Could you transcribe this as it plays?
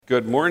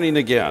Good morning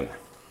again.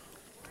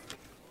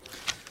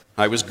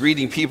 I was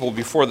greeting people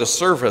before the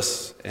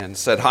service and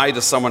said hi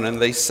to someone, and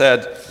they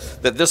said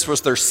that this was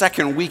their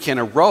second week in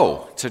a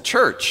row to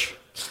church,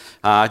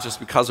 just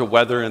because of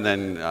weather and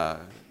then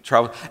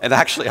travel. And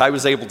actually, I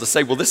was able to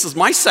say, well, this is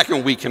my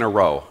second week in a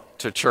row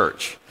to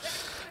church.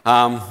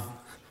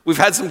 We've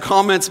had some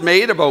comments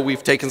made about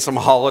we've taken some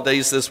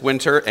holidays this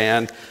winter,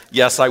 and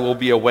yes, I will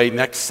be away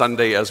next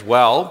Sunday as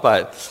well,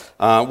 but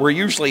we're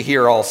usually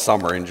here all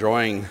summer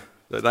enjoying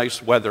the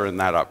nice weather and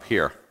that up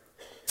here.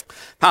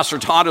 Pastor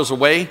Todd is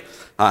away,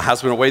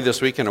 has been away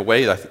this week and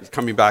away,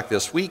 coming back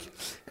this week,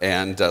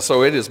 and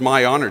so it is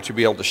my honor to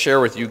be able to share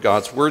with you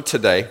God's Word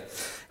today.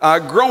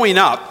 Growing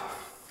up,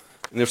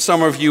 and if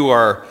some of you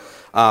are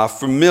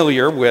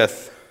familiar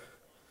with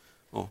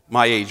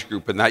my age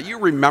group and that, you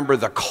remember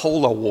the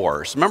cola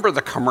wars. Remember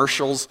the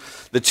commercials?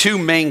 The two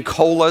main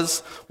colas,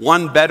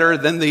 one better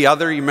than the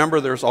other. You remember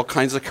there's all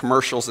kinds of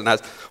commercials and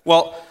that.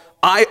 Well,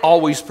 I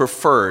always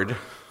preferred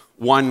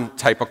one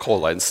type of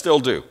cola and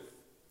still do.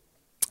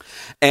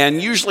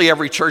 And usually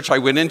every church I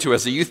went into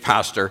as a youth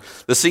pastor,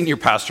 the senior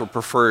pastor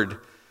preferred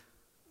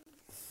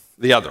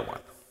the other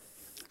one.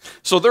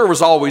 So there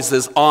was always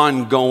this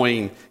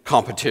ongoing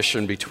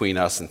competition between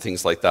us and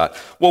things like that.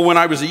 Well, when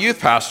I was a youth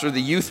pastor, the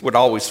youth would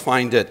always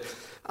find it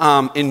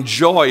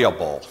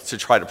enjoyable to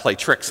try to play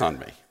tricks on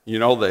me. You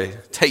know, the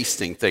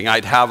tasting thing.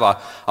 I'd have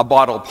a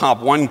bottle of pop.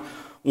 One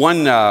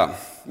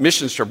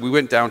mission trip, we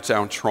went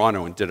downtown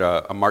Toronto and did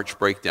a March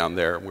breakdown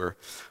there. We're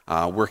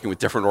working with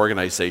different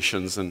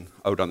organizations and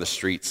out on the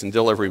streets and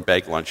delivering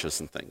bag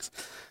lunches and things.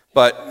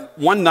 But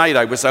one night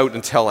I was out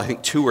until I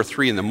think 2 or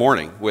 3 in the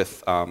morning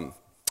with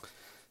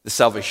the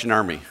Salvation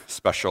Army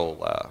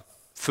special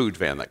food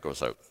van that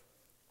goes out.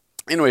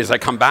 Anyways, I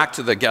come back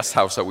to the guest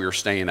house that we were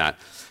staying at,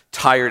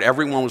 tired,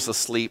 everyone was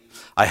asleep.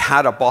 I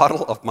had a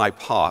bottle of my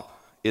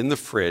pop in the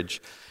fridge,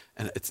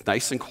 and it's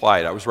nice and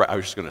quiet. I was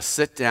just going to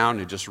sit down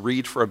and just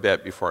read for a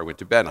bit before I went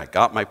to bed. And I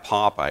got my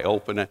pop, I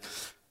opened it,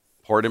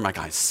 poured it in my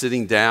guy,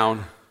 sitting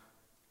down,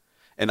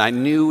 and I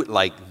knew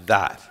like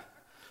that,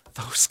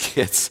 those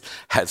kids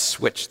had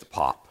switched the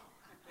pop.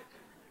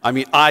 I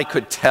mean, I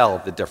could tell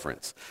the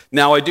difference.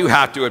 Now, I do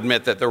have to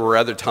admit that there were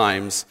other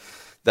times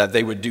that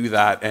they would do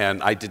that,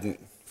 and I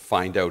didn't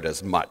find out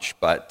as much,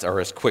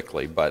 or as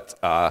quickly, but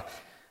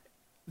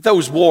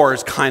those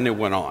wars kind of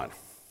went on.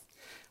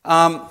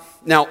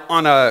 Now,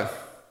 on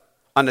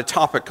a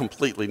topic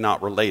completely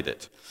not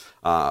related,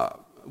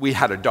 we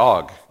had a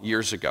dog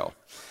years ago,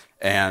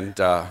 and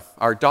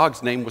our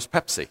dog's name was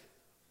Pepsi.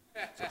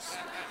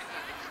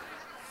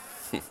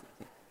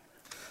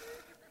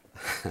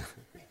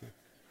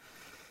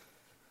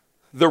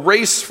 The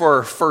race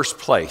for first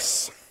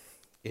place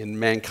in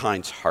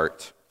mankind's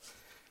heart,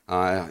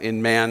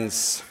 in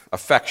man's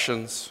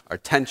affections,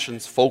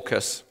 attentions,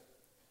 focus,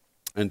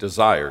 and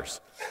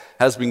desires,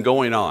 has been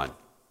going on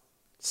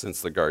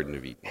since the Garden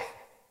of Eden.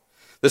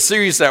 The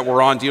series that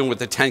we're on dealing with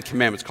the 10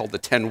 Commandments called the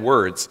 10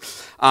 Words.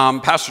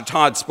 Pastor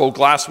Todd spoke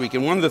last week,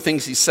 and one of the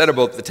things he said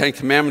about the 10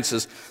 Commandments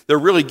is they're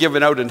really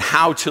given out in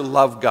how to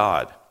love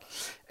God.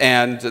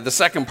 And the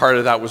second part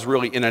of that was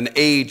really in an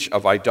age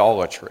of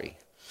idolatry.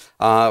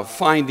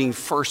 Finding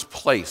first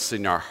place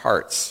in our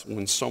hearts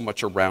when so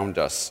much around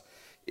us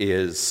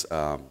is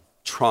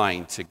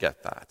trying to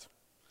get that.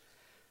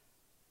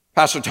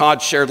 Pastor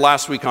Todd shared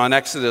last week on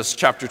Exodus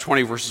chapter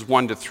 20, verses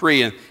 1 to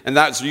 3, and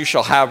that's, you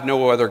shall have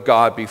no other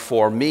God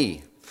before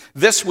me.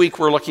 This week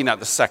we're looking at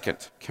the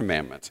second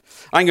commandment.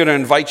 I'm going to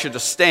invite you to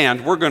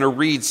stand. We're going to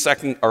read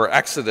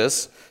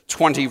Exodus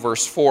 20,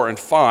 verse 4 and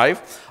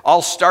 5.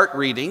 I'll start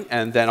reading,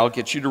 and then I'll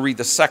get you to read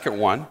the second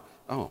one.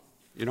 Oh.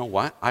 You know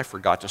what? I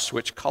forgot to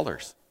switch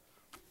colors.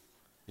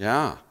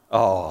 Yeah.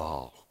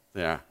 Oh,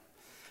 yeah.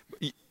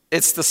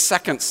 It's the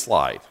second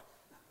slide.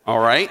 All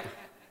right?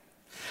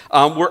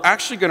 We're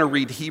actually going to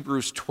read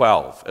Hebrews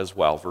 12 as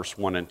well, verse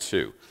 1 and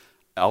 2.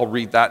 I'll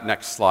read that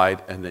next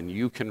slide, and then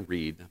you can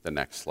read the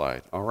next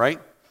slide. All right?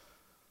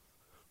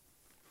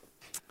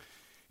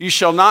 You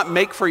shall not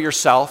make for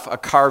yourself a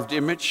carved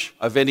image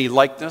of any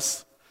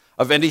likeness,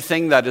 of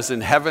anything that is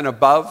in heaven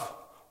above,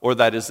 or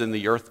that is in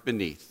the earth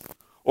beneath,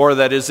 or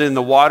that is in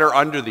the water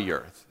under the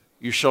earth.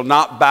 You shall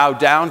not bow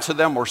down to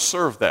them or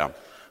serve them,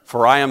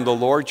 for I am the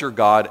Lord your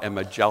God, and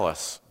a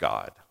jealous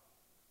God.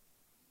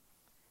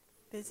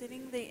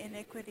 Visiting the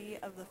iniquity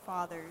of the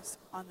fathers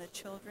on the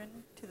children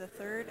to the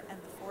third and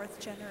the fourth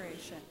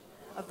generation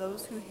of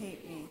those who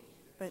hate me,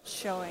 but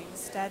showing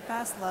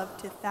steadfast love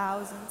to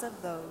thousands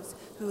of those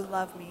who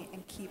love me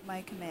and keep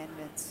my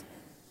commandments.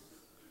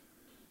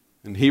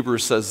 And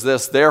Hebrews says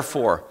this,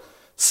 therefore,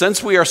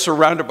 since we are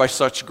surrounded by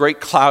such great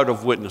cloud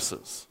of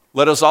witnesses,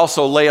 let us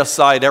also lay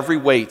aside every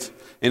weight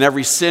and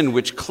every sin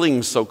which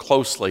clings so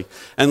closely,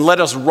 and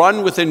let us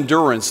run with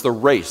endurance the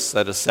race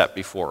that is set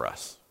before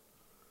us.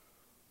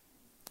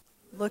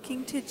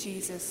 Looking to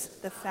Jesus,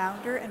 the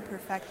founder and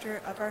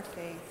perfecter of our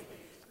faith,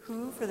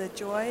 who for the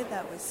joy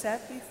that was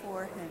set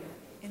before him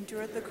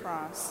endured the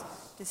cross,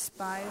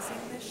 despising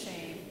the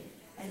shame,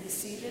 and is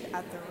seated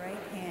at the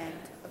right hand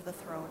of the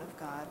throne of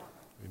God.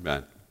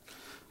 Amen.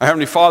 Our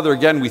Heavenly Father,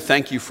 again, we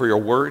thank you for your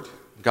word.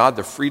 God,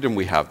 the freedom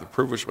we have, the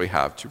privilege we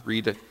have to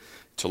read it,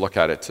 to look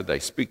at it today.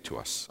 Speak to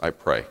us, I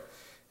pray,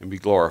 and be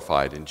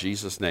glorified. In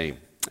Jesus' name,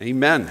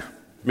 amen.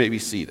 You may be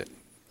seated.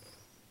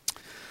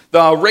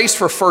 The race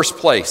for first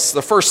place.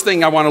 The first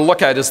thing I want to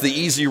look at is the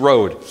easy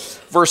road.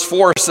 Verse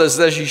 4 says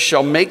that you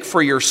shall not make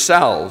for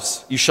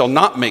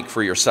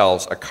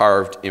yourselves a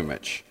carved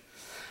image.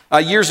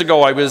 Years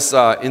ago, I was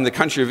in the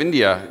country of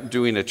India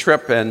doing a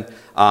trip and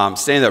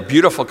staying in a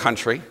beautiful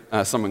country,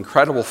 some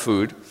incredible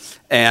food.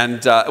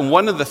 And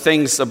one of the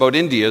things about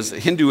India is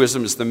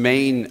Hinduism is the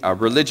main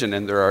religion,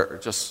 and there are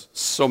just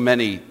so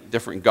many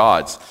different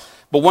gods.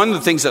 But one of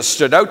the things that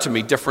stood out to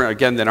me, different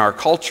again than our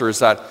culture, is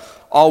that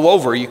all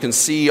over you can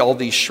see all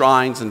these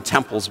shrines and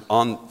temples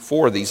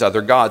for these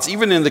other gods.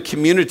 Even in the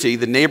community,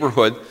 the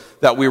neighborhood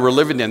that we were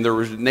living in, there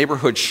were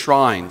neighborhood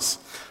shrines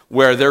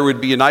where there would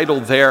be an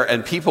idol there,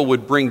 and people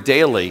would bring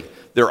daily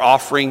their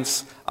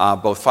offerings,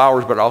 both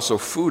flowers but also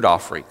food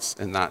offerings,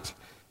 and that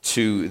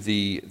to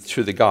the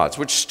gods,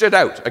 which stood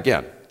out,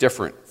 again,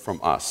 different from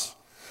us.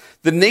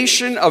 The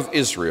nation of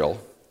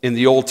Israel in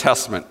the Old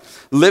Testament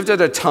lived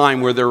at a time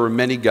where there were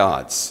many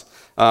gods.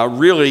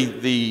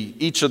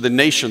 Each of the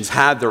nations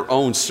had their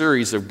own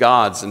series of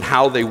gods and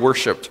how they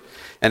worshipped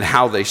and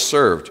how they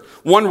served.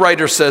 One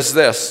writer says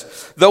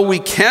this: though we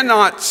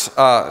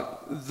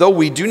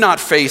do not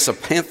face a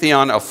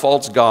pantheon of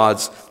false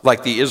gods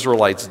like the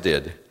Israelites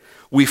did,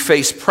 we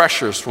face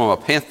pressures from a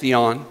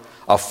pantheon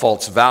of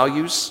false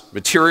values,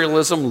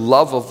 materialism,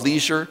 love of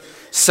leisure,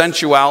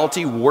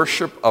 sensuality,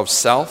 worship of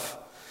self,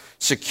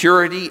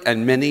 security,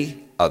 and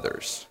many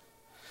others.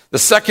 The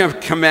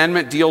second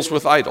commandment deals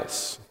with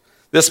idols.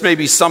 This may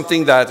be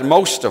something that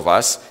most of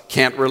us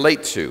can't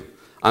relate to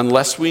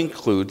unless we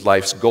include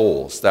life's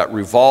goals that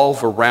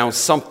revolve around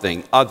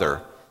something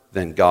other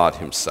than God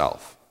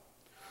himself.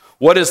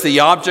 What is the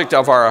object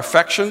of our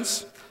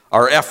affections,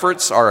 our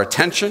efforts, our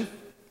attention?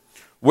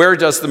 Where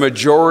does the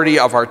majority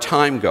of our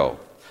time go?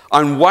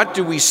 On what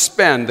do we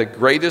spend the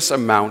greatest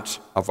amount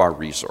of our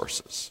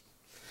resources?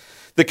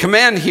 The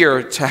command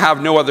here to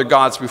have no other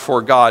gods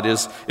before God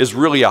is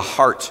really a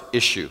heart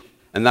issue,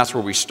 and that's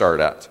where we start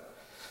at.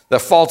 The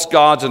false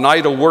gods and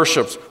idol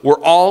worships were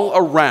all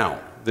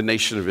around the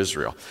nation of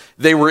Israel.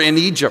 They were in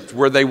Egypt,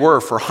 where they were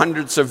for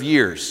hundreds of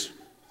years,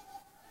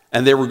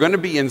 and they were going to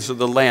be into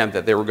the land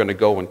that they were going to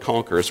go and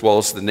conquer, as well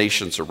as the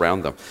nations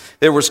around them.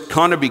 There was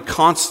going to be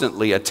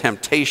constantly a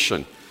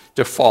temptation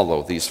to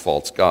follow these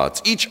false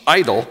gods. Each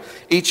idol,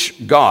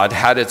 each god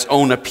had its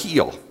own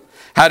appeal,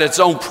 had its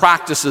own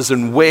practices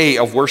and way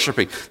of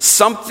worshiping,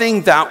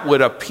 something that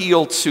would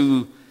appeal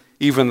to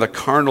even the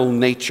carnal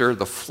nature,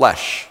 the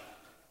flesh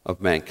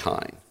of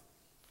mankind.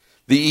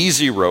 The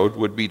easy road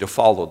would be to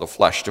follow the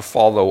flesh, to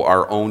follow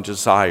our own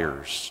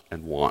desires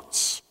and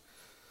wants.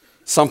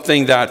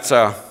 Something that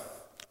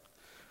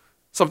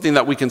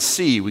we can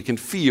see, we can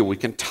feel, we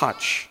can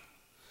touch.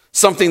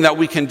 Something that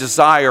we can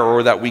desire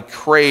or that we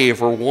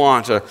crave or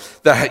want.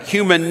 The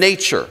human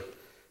nature,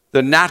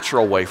 the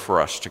natural way for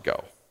us to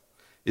go,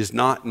 is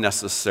not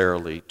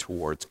necessarily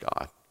towards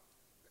God.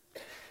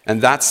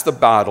 And that's the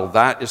battle,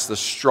 that is the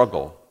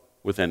struggle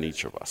within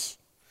each of us.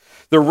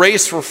 The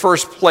race for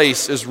first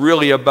place is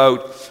really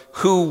about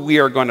who we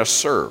are going to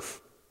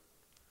serve,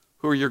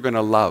 who you're going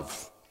to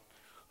love,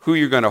 who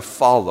you're going to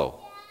follow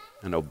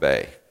and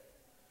obey.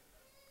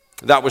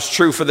 That was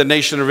true for the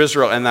nation of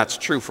Israel, and that's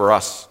true for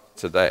us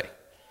today.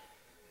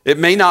 It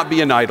may not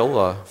be an idol,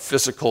 a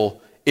physical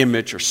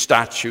image or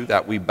statue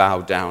that we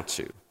bow down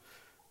to,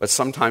 but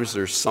sometimes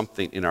there's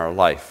something in our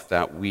life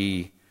that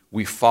we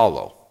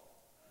follow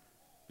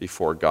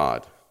before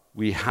God.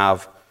 We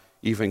have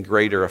even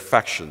greater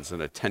affections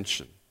and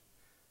attention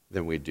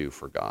than we do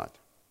for God.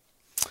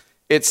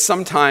 It's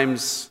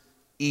sometimes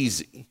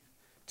easy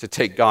to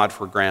take God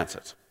for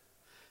granted,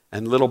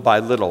 and little by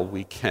little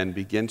we can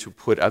begin to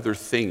put other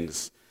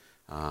things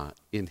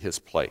in his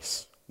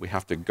place. We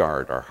have to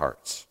guard our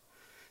hearts.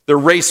 The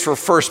race for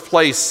first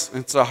place,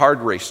 it's a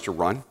hard race to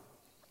run.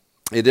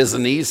 It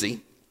isn't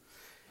easy.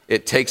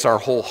 It takes our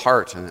whole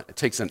heart, and it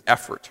takes an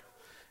effort.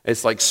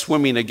 It's like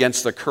swimming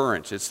against the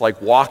current. It's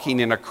like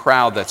walking in a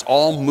crowd that's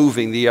all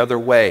moving the other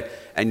way,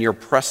 and you're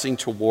pressing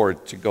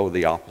toward to go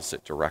the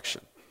opposite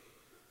direction.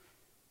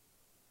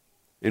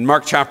 In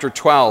Mark chapter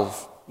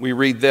 12, we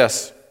read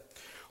this: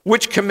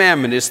 which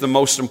commandment is the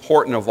most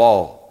important of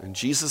all? And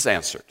Jesus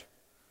answered,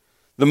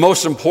 the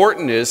most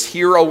important is,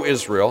 hear, O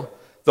Israel,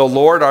 the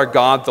Lord our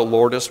God, the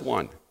Lord is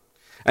one.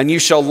 And you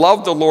shall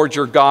love the Lord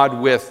your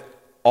God with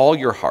all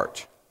your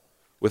heart,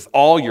 with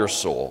all your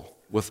soul,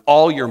 with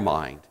all your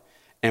mind,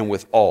 and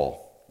with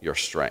all your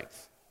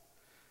strength.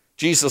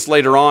 Jesus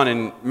later on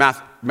in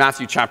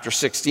Matthew chapter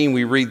 16,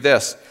 we read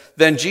this: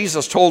 then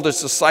Jesus told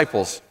his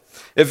disciples,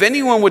 if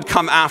anyone would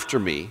come after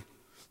me,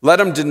 let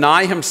him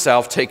deny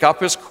himself, take up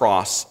his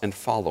cross, and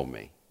follow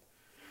me.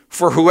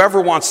 For whoever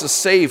wants to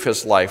save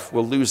his life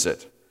will lose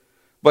it,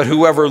 but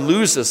whoever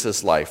loses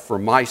his life for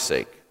my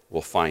sake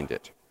will find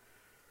it.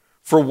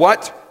 For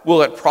what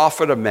will it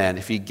profit a man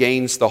if he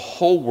gains the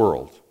whole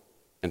world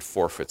and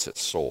forfeits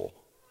its soul?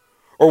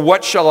 Or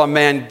what shall a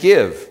man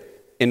give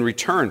in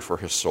return for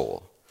his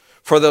soul?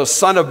 For the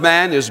Son of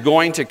Man is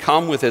going to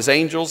come with his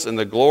angels in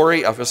the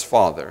glory of his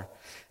Father,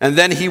 and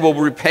then he will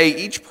repay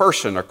each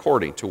person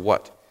according to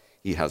what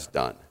he has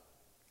done.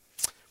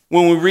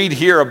 When we read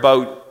here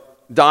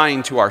about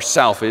dying to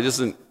ourselves, it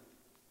isn't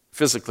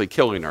physically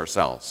killing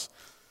ourselves.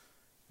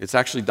 It's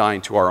actually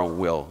dying to our own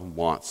will and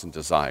wants and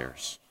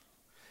desires.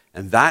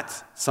 And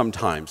that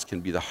sometimes can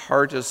be the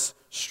hardest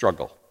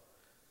struggle,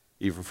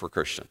 even for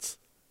Christians.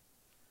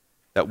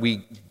 That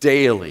we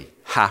daily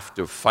have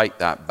to fight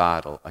that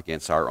battle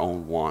against our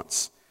own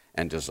wants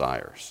and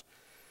desires.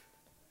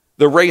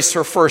 The race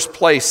for first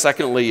place,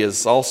 secondly,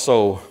 is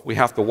also we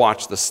have to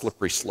watch the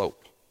slippery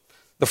slope.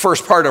 The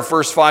first part of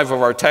verse 5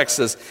 of our text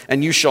says,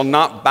 "And you shall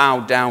not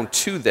bow down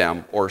to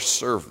them or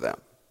serve them."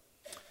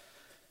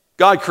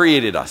 God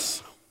created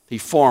us. He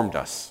formed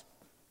us.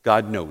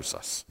 God knows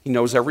us. He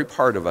knows every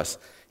part of us.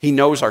 He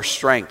knows our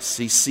strengths.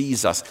 He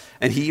sees us.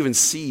 And he even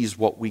sees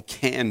what we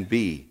can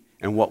be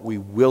and what we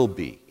will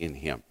be in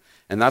him.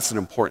 And that's an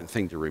important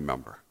thing to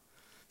remember.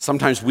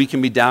 Sometimes we can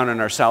be down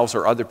on ourselves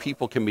or other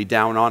people can be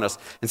down on us.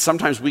 And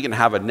sometimes we can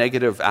have a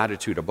negative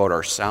attitude about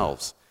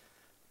ourselves.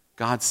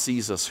 God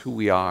sees us who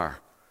we are,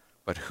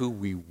 but who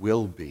we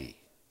will be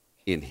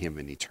in him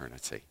in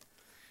eternity.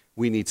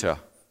 We need to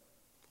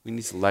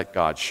let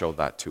God show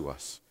that to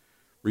us.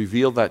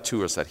 Reveal that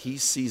to us, that he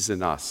sees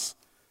in us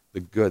the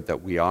good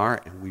that we are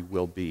and we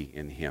will be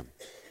in him.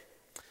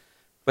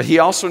 But he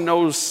also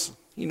knows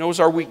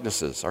our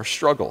weaknesses, our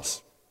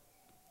struggles.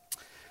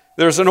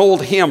 There's an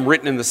old hymn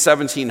written in the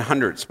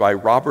 1700s by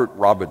Robert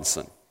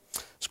Robinson.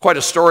 It's quite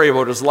a story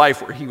about his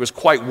life where he was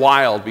quite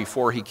wild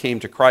before he came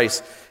to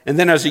Christ. And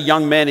then as a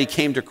young man, he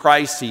came to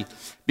Christ. He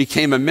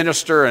became a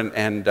minister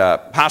and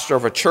pastor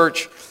of a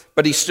church,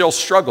 but he still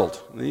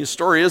struggled. And the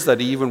story is that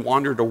he even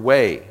wandered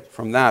away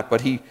from that.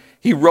 But he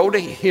wrote a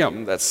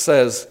hymn that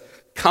says,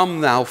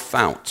 "Come thou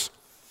fount."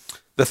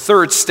 The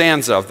third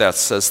stanza of that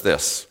says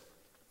this: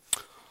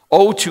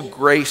 "Oh, to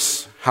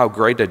grace, how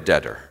great a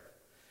debtor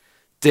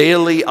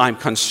daily I'm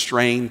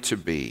constrained to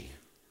be.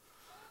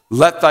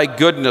 Let thy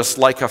goodness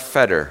like a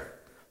fetter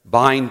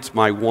bind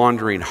my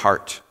wandering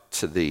heart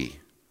to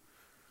thee.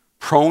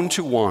 Prone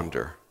to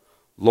wander,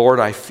 Lord,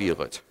 I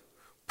feel it,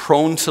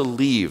 prone to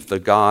leave the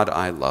God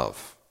I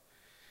love.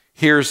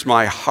 Here's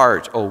my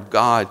heart, O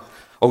God,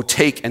 O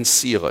take and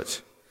seal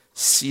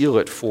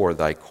it for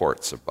thy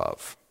courts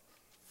above."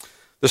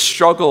 The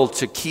struggle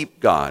to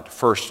keep God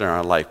first in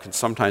our life can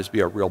sometimes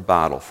be a real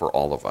battle for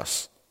all of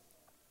us,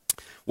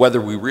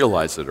 whether we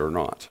realize it or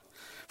not.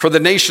 For the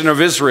nation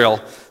of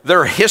Israel,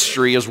 their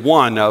history is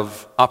one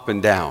of up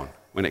and down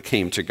when it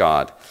came to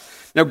God.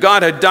 Now,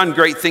 God had done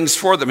great things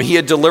for them. He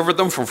had delivered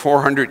them from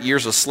 400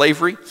 years of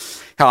slavery.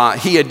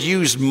 He had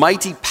used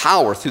mighty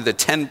power through the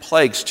 10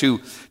 plagues to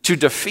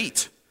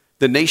defeat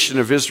the nation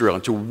of Israel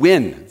and to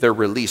win their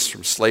release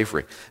from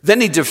slavery.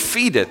 Then he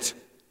defeated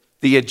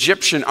the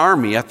Egyptian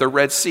army at the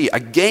Red Sea,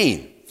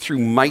 again through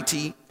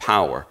mighty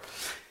power.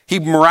 He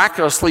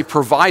miraculously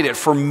provided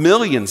for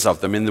millions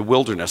of them in the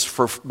wilderness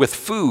with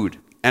food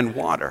and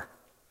water.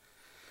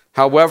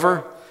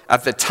 However,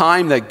 at the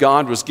time that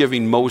God was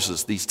giving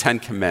Moses these 10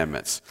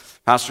 commandments,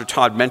 Pastor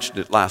Todd mentioned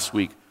it last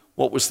week,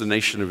 what was the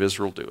nation of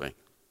Israel doing?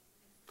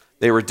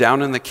 They were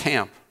down in the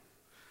camp.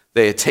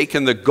 They had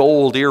taken the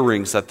gold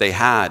earrings that they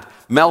had,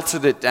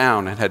 melted it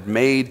down, and had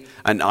made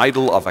an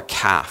idol of a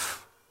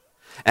calf,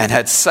 and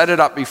had set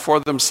it up before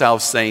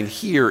themselves, saying,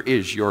 "Here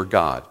is your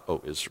God,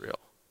 O Israel."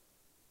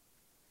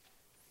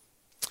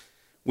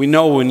 We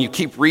know when you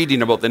keep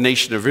reading about the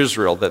nation of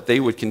Israel that they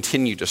would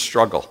continue to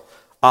struggle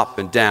up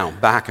and down,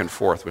 back and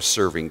forth with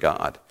serving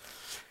God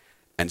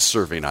and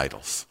serving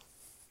idols.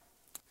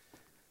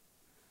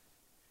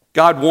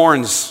 God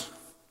warns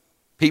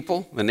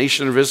people, the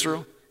nation of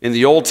Israel. In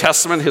the Old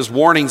Testament, his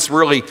warnings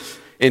really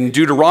in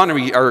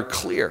Deuteronomy are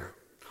clear.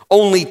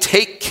 Only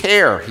take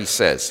care, he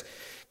says.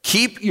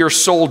 Keep your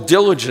soul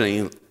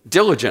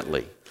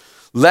diligently,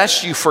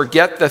 lest you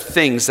forget the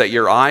things that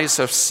your eyes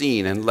have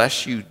seen, and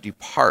lest you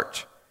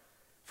depart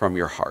from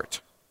your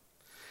heart.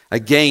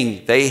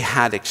 Again, they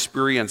had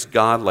experienced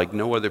God like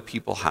no other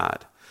people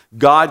had.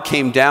 God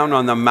came down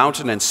on the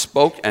mountain and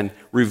spoke and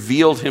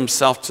revealed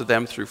himself to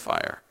them through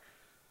fire.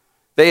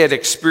 They had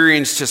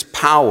experienced his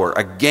power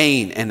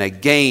again and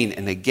again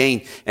and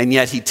again, and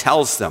yet he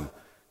tells them,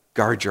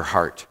 guard your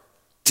heart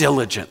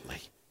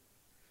diligently.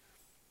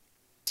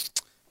 He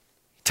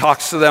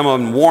talks to them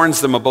and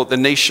warns them about the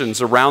nations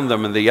around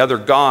them and the other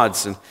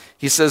gods, and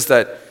he says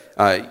that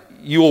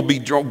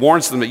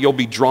warns them that you'll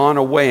be drawn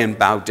away and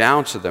bow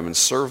down to them and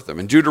serve them.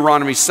 In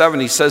Deuteronomy 7,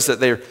 he says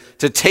that they're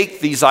to take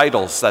these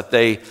idols that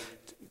they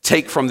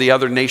take from the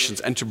other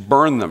nations and to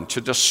burn them, to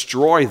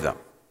destroy them,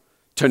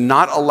 to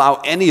not allow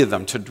any of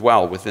them to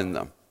dwell within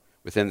them,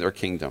 within their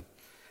kingdom.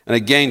 And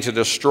again, to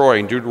destroy,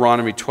 in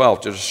Deuteronomy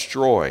 12, to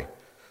destroy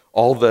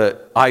all the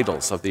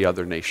idols of the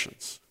other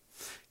nations.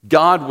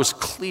 God was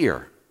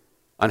clear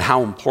on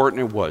how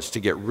important it was to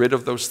get rid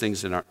of those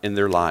things in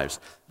their lives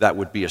that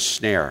would be a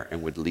snare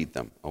and would lead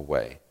them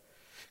away.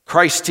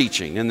 Christ's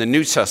teaching in the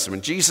New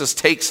Testament. Jesus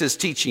takes his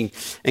teaching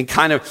and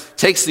kind of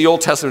takes the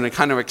Old Testament and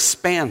kind of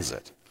expands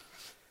it.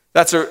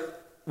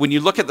 When you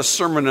look at the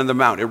Sermon on the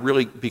Mount, it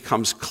really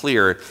becomes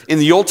clear. In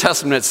the Old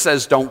Testament, it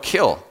says don't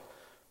kill.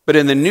 But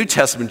in the New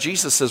Testament,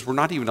 Jesus says we're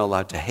not even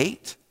allowed to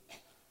hate.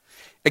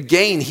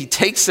 Again, he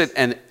takes it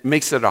and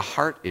makes it a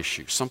heart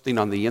issue, something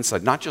on the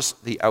inside, not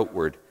just the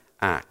outward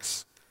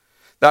acts.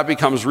 That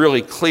becomes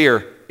really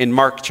clear in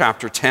Mark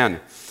chapter 10,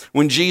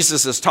 when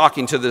Jesus is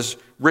talking to this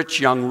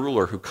rich young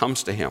ruler who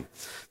comes to him.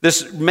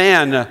 This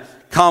man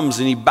comes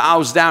and he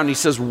bows down and he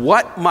says,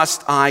 "What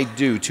must I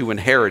do to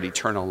inherit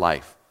eternal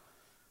life?"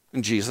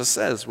 And Jesus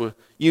says, "Well,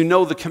 you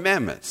know the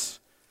commandments.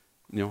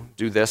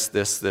 Do this,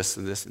 this, this,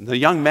 and this." And the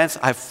young man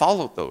says, "I've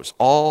followed those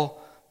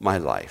all my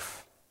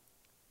life."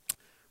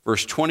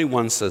 Verse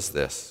 21 says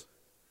this,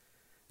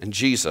 "And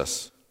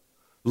Jesus,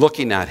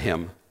 looking at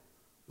him,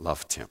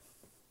 loved him."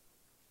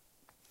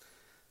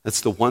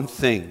 That's the one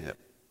thing that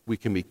we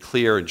can be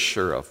clear and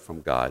sure of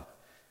from God,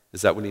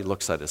 is that when he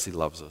looks at us, he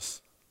loves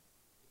us.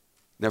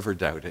 Never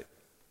doubt it.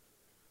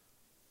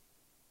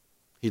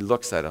 He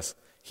looks at us,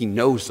 he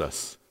knows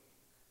us,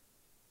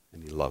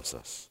 and he loves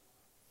us.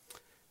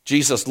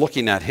 Jesus,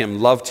 looking at him,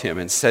 loved him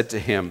and said to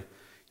him,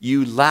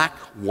 "You lack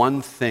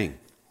one thing."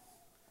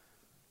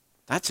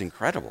 That's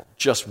incredible.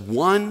 Just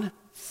one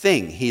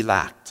thing he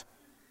lacked.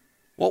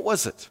 What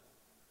was it?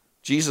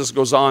 Jesus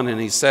goes on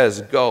and he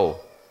says,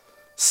 "Go,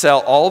 sell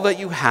all that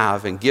you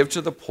have and give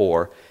to the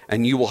poor,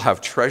 and you will have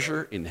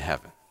treasure in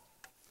heaven.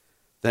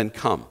 Then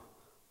come,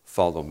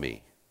 follow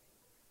me."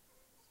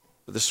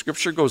 But the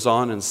scripture goes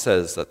on and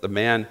says that the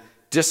man,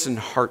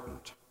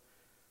 disheartened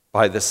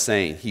by this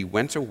saying, he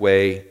went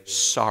away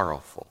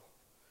sorrowful,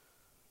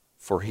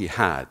 for he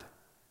had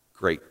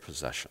great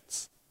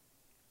possessions.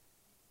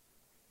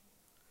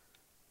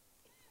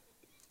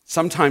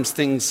 Sometimes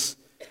things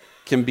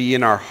can be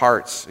in our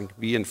hearts and can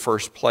be in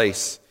first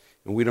place,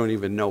 and we don't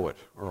even know it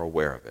or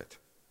aware of it.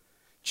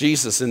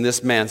 Jesus, in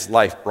this man's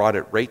life, brought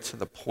it right to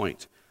the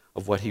point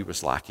of what he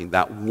was lacking.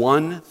 That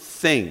one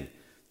thing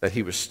that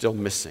he was still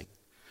missing.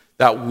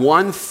 That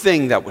one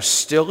thing that was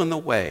still in the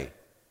way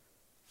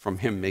from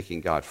him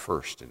making God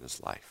first in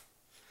his life.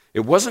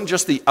 It wasn't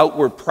just the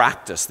outward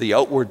practice, the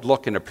outward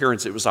look and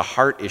appearance. It was a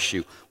heart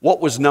issue. What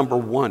was number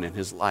one in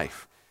his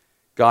life?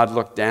 God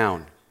looked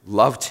down,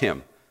 loved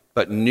him,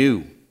 but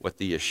knew what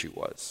the issue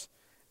was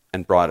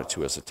and brought it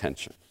to his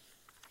attention.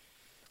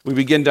 We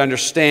begin to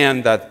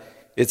understand that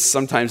it's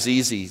sometimes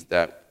easy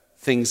that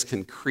things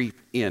can creep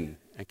in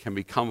and can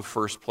become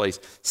first place.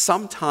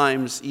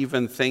 Sometimes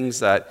even things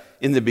that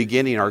in the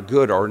beginning are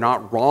good are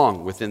not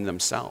wrong within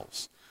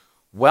themselves.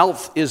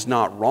 Wealth is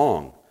not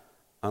wrong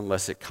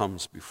unless it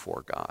comes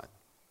before God.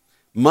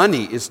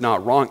 Money is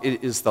not wrong.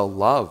 It is the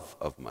love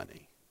of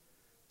money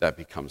that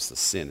becomes the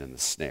sin and the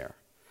snare.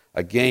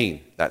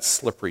 Again, that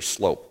slippery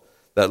slope,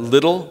 that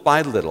little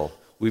by little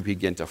we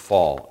begin to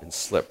fall and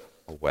slip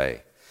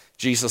away.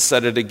 Jesus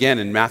said it again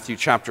in Matthew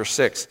chapter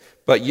 6,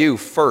 "But you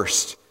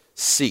first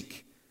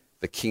seek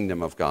the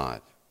kingdom of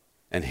God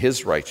and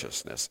his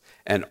righteousness,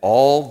 and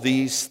all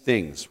these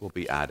things will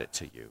be added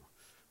to you."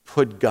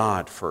 Put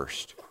God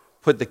first.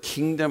 Put the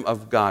kingdom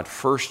of God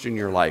first in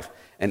your life,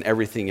 and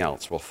everything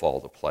else will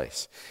fall to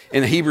place.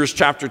 In Hebrews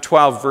chapter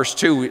 12, verse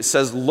 2, it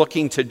says,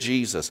 looking to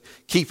Jesus,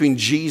 keeping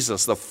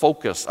Jesus the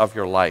focus of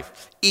your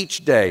life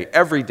each day,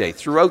 every day,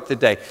 throughout the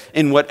day,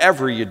 in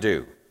whatever you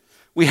do.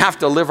 We have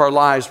to live our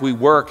lives, we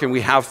work, and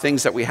we have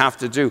things that we have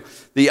to do.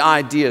 The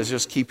idea is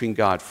just keeping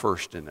God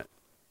first in it.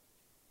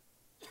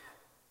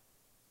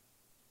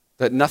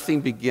 That nothing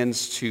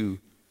begins to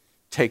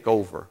take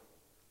over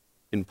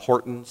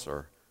importance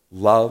or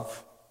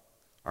love,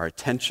 our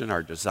attention,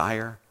 our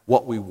desire,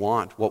 what we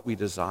want, what we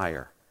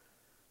desire.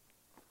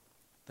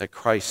 That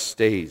Christ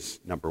stays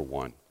number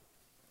one.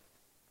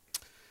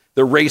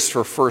 The race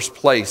for first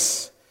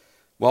place,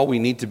 well, we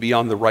need to be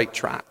on the right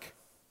track.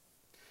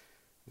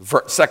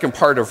 Second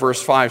part of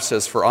verse 5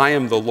 says, "For I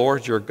am the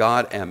Lord your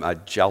God, am a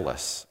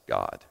jealous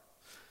God."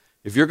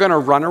 If you're going to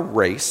run a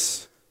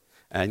race,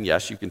 and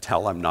yes, you can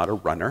tell I'm not a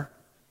runner,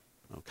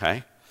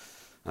 okay?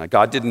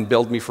 God didn't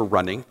build me for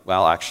running.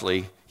 Well,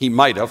 actually, he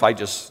might have. I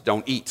just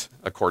don't eat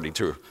according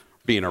to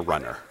being a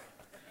runner.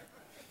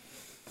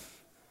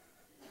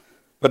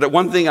 But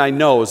one thing I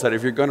know is that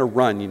if you're going to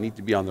run, you need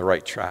to be on the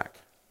right track.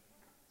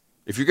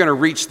 If you're going to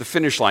reach the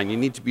finish line, you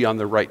need to be on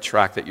the right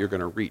track that you're going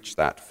to reach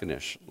that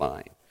finish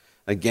line.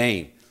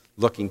 Again,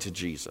 looking to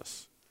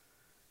Jesus.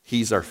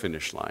 He's our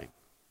finish line.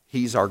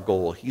 He's our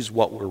goal. He's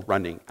what we're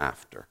running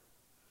after.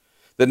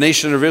 The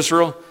nation of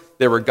Israel,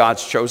 they were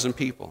God's chosen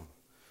people.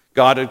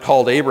 God had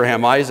called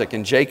Abraham, Isaac,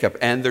 and Jacob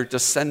and their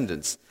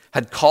descendants,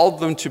 had called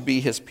them to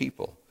be his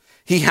people.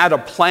 He had a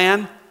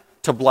plan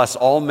to bless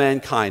all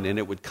mankind, and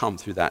it would come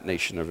through that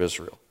nation of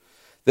Israel.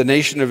 The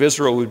nation of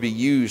Israel would be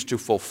used to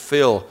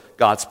fulfill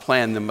God's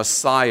plan. The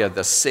Messiah,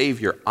 the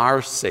Savior,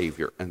 our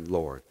Savior and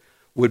Lord,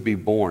 would be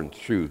born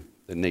through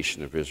the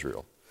nation of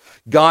Israel.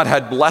 God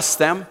had blessed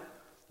them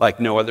like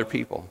no other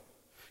people.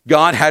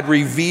 God had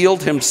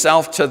revealed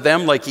himself to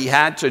them like he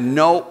had to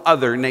no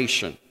other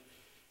nation.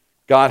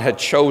 God had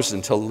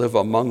chosen to live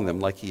among them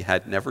like he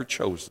had never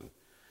chosen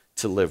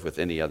to live with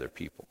any other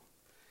people.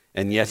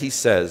 And yet he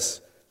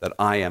says that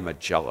I am a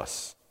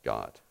jealous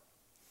God.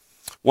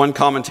 One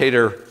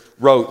commentator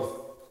wrote,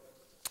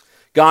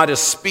 God is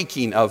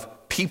speaking of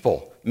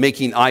people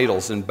making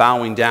idols and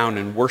bowing down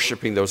and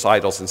worshiping those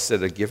idols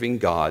instead of giving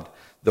God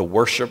the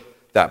worship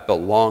that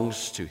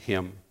belongs to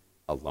him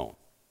alone.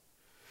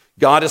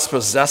 God is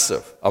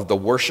possessive of the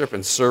worship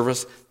and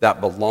service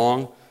that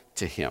belong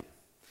to him.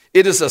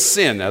 It is a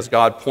sin, as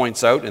God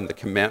points out in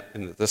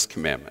this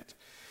commandment,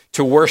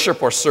 to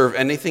worship or serve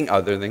anything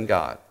other than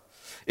God.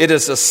 It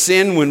is a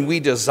sin when we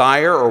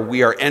desire or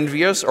we are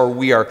envious or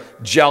we are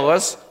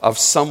jealous of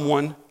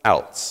someone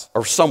else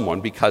or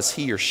someone because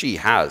he or she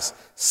has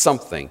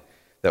something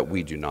that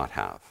we do not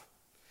have.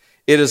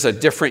 It is a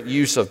different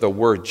use of the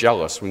word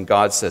jealous when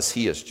God says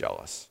he is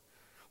jealous.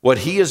 What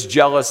he is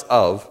jealous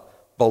of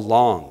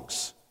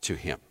belongs to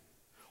him.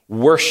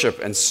 Worship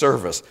and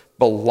service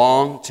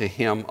belong to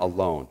him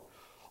alone.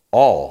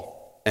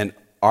 All and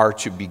are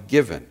to be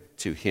given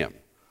to him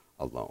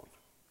alone.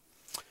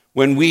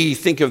 When we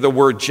think of the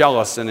word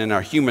jealous, and in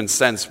our human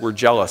sense, we're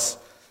jealous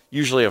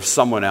usually of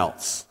someone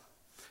else.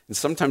 And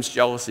sometimes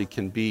jealousy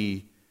can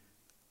be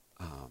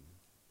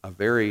a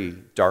very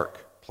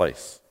dark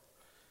place.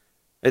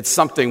 It's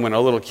something when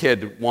a little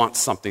kid wants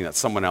something that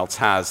someone else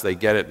has, they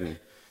get it, and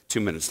 2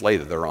 minutes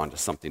later they're on to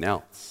something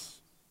else.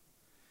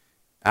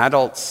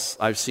 Adults,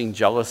 I've seen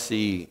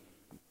jealousy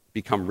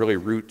become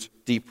really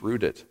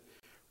deep-rooted,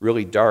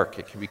 really dark.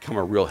 It can become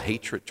a real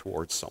hatred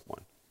towards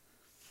someone.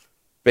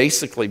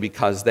 Basically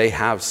because they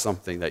have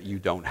something that you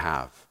don't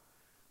have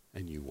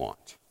and you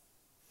want.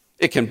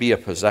 It can be a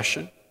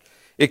possession.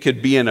 It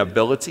could be an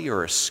ability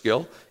or a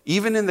skill.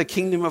 Even in the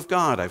kingdom of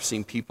God, I've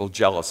seen people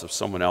jealous of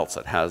someone else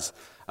that has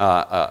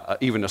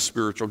even a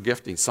spiritual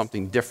gifting,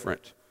 something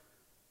different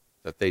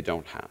that they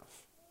don't have.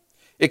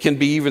 It can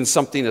be even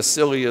something as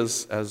silly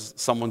as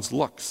someone's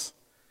looks,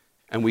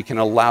 and we can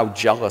allow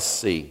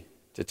jealousy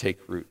to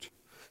take root.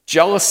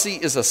 Jealousy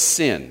is a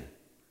sin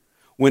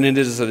when it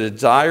is a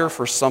desire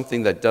for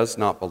something that does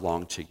not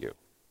belong to you.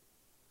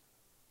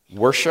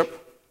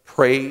 Worship,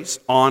 praise,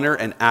 honor,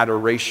 and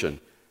adoration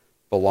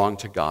belong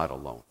to God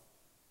alone.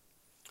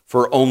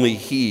 For only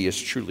he is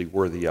truly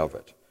worthy of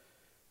it.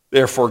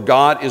 Therefore,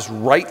 God is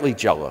rightly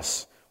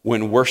jealous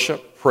when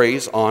worship,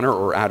 praise, honor,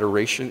 or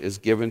adoration is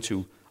given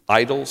to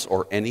idols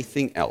or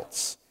anything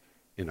else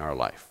in our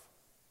life.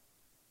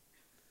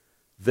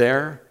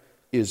 There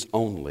is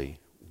only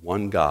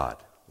one God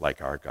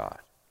like our God.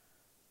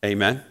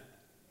 Amen?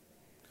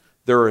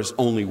 There is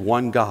only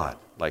one God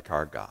like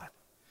our God,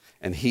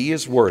 and he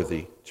is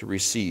worthy to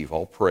receive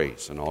all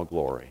praise and all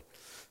glory.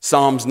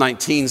 Psalms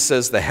 19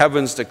 says, the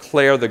heavens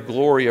declare the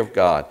glory of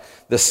God.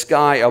 The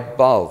sky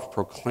above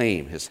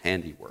proclaim his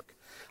handiwork.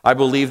 I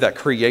believe that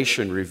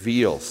creation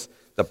reveals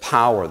the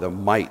power, the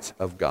might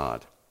of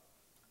God.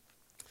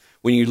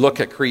 When you look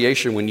at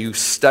creation, when you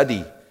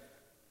study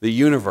the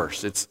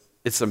universe,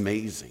 it's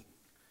amazing.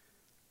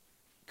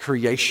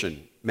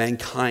 Creation,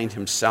 mankind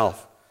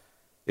himself,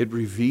 it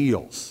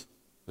reveals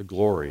the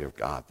glory of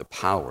God, the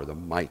power, the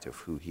might of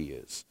who he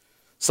is.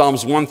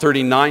 Psalms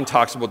 139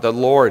 talks about the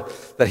Lord,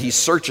 that he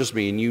searches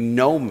me and you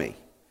know me,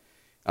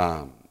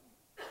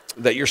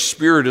 that your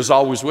spirit is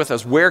always with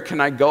us. Where can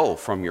I go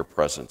from your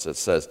presence, it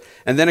says.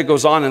 And then it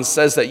goes on and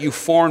says that you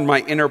formed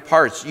my inner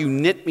parts. You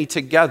knit me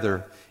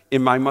together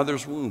in my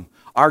mother's womb.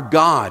 Our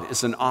God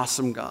is an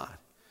awesome God.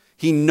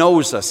 He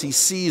knows us. He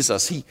sees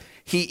us. He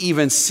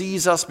even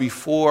sees us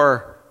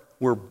before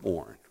we're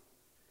born.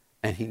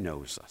 And he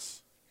knows us.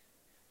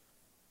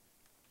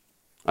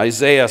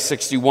 Isaiah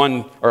 6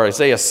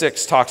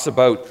 talks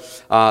about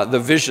the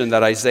vision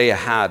that Isaiah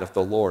had of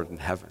the Lord in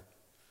heaven.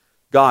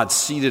 God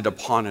seated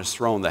upon his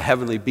throne, the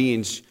heavenly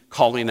beings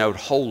calling out,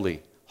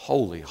 holy,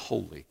 holy,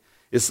 holy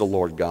is the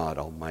Lord God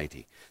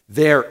Almighty.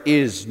 There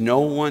is no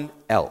one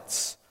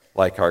else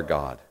like our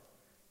God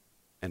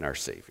and our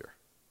Savior,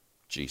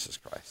 Jesus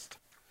Christ.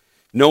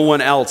 No one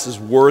else is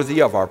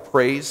worthy of our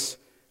praise,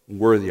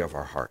 worthy of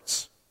our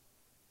hearts.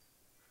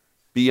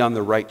 Be on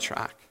the right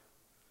track.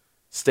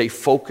 Stay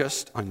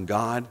focused on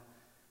God.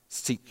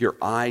 Keep your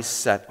eyes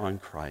set on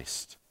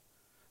Christ.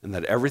 And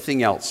let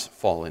everything else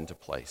fall into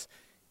place.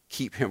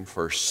 Keep him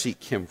first.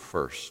 Seek him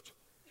first.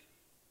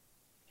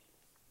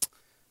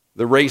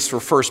 The race for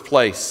first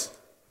place,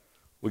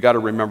 we got to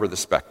remember the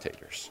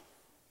spectators.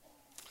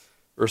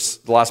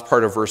 The last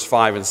part of verse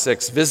 5 and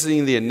 6,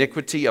 visiting the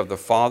iniquity of the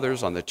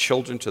fathers on the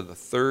children to the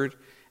third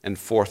and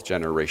fourth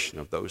generation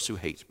of those who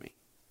hate me,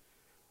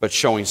 but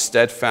showing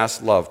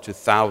steadfast love to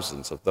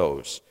thousands of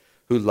those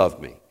who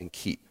love me and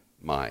keep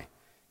my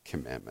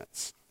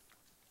commandments.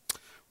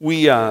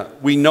 We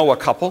know a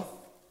couple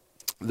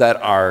that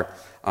are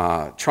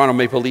Toronto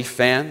Maple Leaf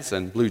fans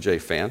and Blue Jay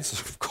fans,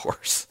 of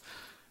course,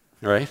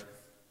 right?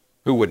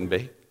 Who wouldn't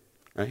be,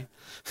 right?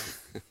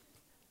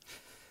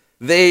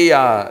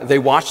 They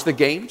watch the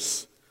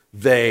games.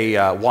 They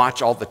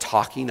watch all the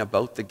talking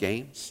about the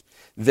games.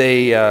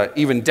 They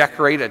even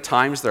decorate at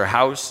times their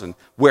house and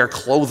wear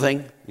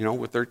clothing,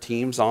 with their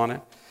teams on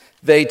it.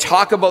 They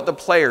talk about the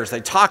players.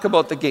 They talk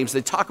about the games.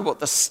 They talk about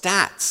the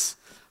stats.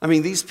 I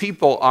mean, these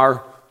people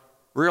are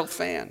real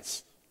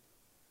fans.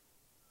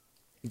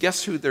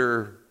 Guess who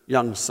their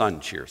young son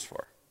cheers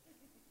for?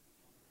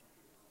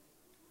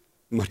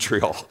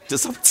 Montreal.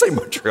 Does someone say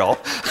Montreal?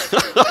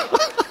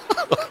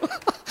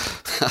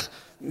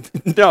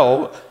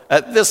 No,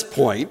 at this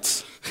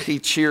point, he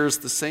cheers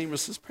the same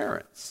as his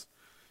parents.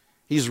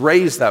 He's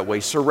raised that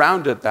way,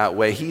 surrounded that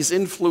way. He's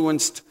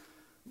influenced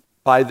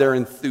by their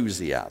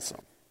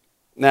enthusiasm.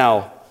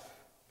 Now,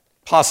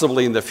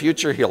 possibly in the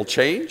future he'll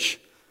change,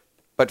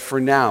 but for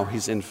now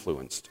he's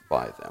influenced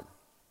by them.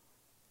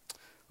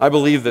 I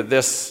believe that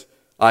this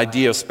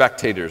idea of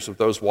spectators, of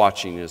those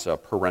watching, is a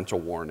parental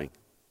warning.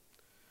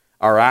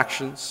 Our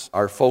actions,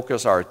 our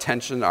focus, our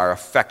attention, our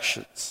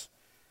affections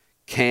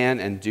can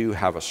and do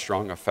have a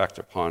strong effect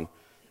upon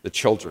the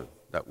children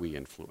that we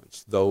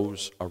influence,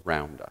 those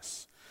around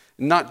us.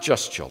 Not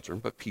just children,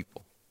 but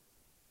people.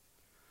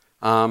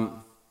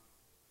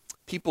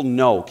 People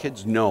know,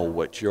 kids know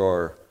what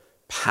you're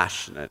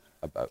passionate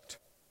about.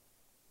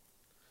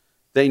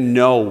 They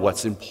know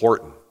what's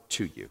important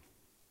to you.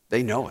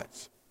 They know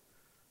it.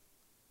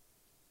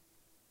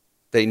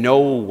 They know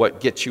what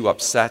gets you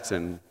upset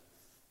and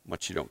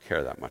what you don't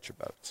care that much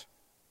about.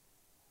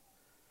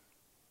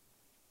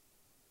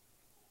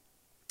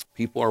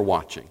 People are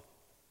watching,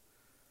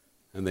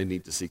 and they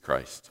need to see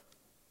Christ.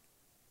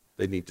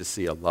 They need to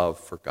see a love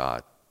for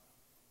God.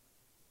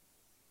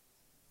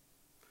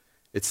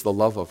 It's the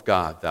love of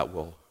God that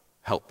will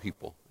help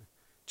people,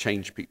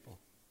 change people,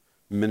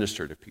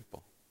 minister to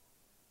people.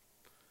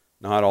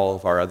 Not all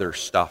of our other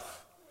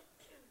stuff,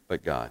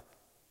 but God.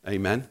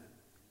 Amen?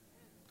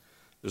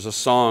 There's a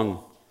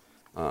song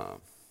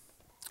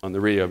on the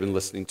radio I've been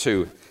listening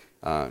to,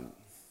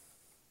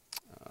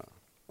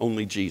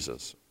 Only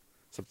Jesus.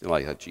 Something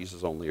like that,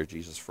 Jesus only or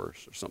Jesus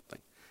first or something.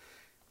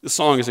 This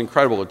song is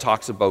incredible. It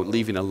talks about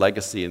leaving a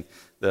legacy, and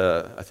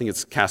I think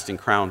it's Casting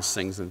Crowns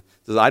sings and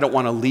says, I don't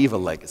want to leave a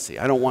legacy.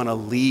 I don't want to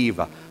leave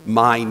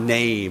my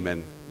name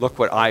and look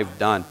what I've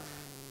done.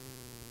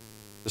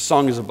 The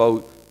song is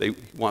about, he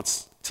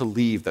wants to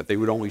leave that they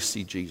would only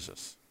see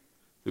Jesus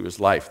through his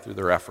life, through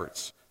their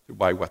efforts,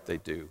 by what they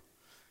do.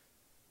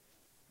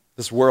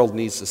 This world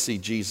needs to see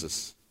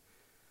Jesus.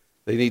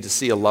 They need to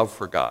see a love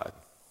for God.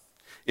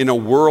 In a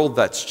world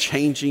that's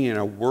changing, in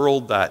a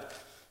world that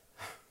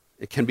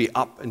it can be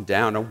up and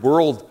down, a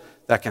world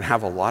that can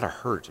have a lot of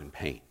hurt and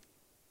pain.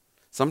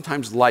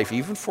 Sometimes life,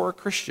 even for a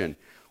Christian,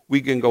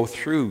 we can go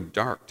through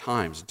dark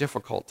times,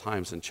 difficult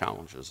times and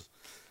challenges.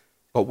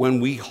 But when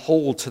we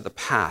hold to the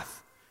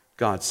path,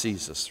 God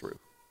sees us through.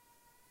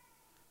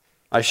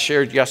 I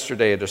shared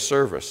yesterday at a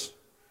service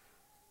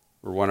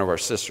where one of our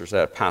sisters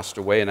had passed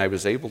away, and I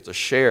was able to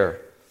share,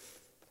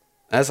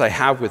 as I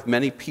have with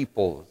many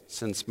people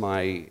since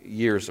my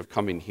years of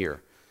coming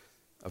here,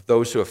 of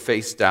those who have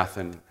faced death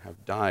and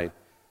have died,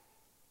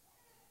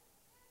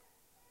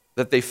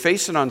 that they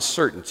face an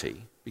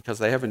uncertainty because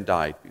they haven't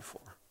died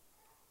before.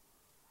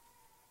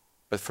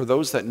 But for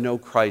those that know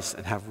Christ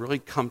and have really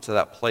come to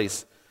that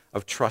place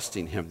of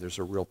trusting him, there's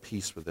a real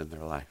peace within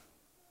their life.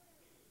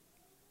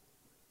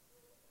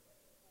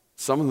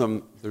 Some of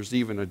them, there's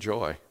even a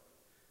joy.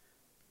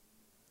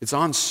 It's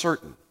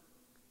uncertain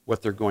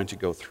what they're going to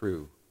go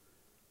through,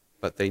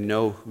 but they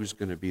know who's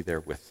going to be there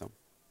with them,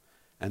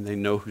 and they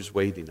know who's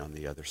waiting on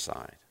the other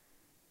side.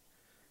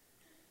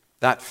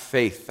 That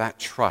faith, that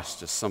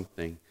trust is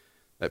something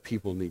that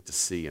people need to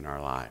see in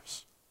our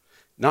lives.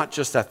 Not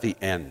just at the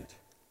end,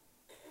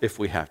 if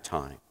we have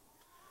time,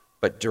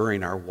 but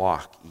during our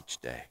walk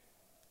each day,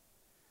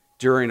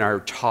 during our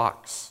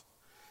talks.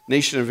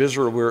 Nation of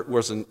Israel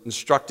was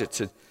instructed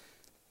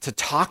to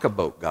talk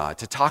about God,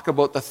 to talk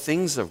about the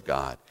things of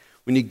God.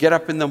 When you get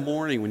up in the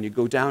morning, when you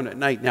go down at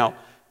night. Now,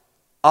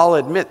 I'll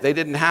admit they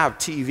didn't have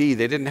TV,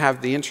 they didn't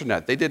have the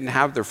internet, they didn't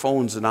have their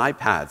phones and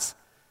iPads.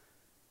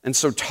 And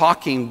so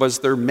talking was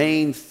their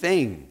main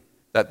thing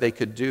that they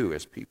could do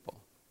as people.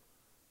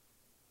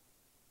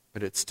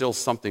 But it's still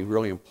something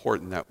really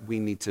important that we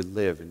need to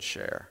live and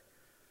share.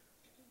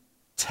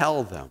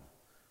 Tell them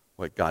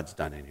what God's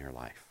done in your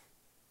life.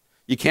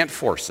 You can't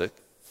force it.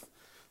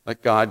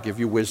 Let God give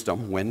you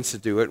wisdom when to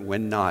do it and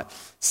when not.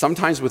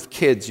 Sometimes with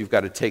kids, you've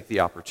got to take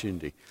the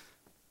opportunity.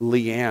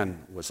 Leanne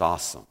was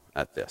awesome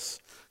at this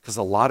because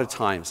a lot of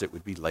times it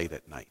would be late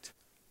at night.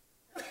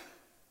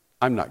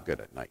 I'm not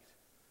good at night.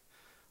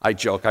 I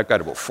joke, I've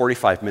got about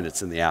 45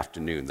 minutes in the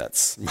afternoon.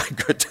 That's my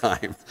good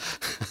time.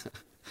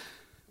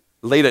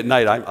 Late at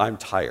night, I'm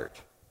tired.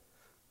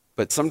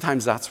 But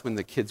sometimes that's when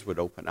the kids would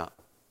open up.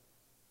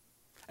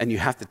 And you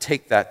have to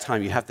take that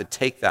time. You have to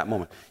take that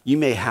moment. You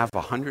may have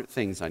 100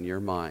 things on your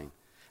mind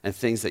and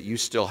things that you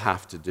still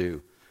have to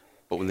do.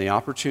 But when the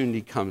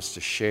opportunity comes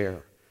to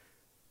share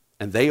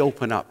and they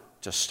open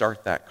up to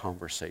start that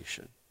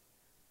conversation,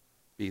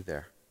 be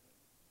there.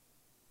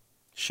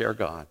 Share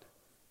God.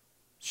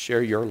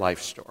 Share your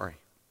life story.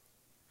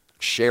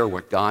 Share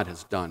what God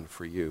has done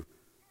for you.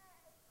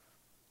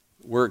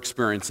 We're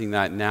experiencing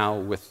that now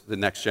with the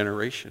next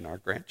generation, our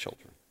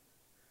grandchildren.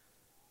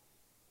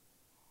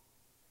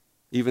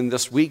 Even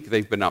this week,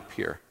 they've been up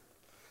here.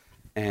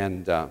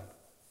 And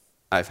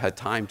I've had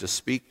time to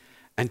speak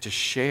and to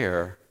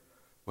share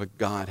what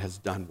God has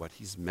done, what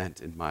he's meant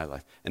in my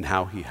life, and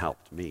how he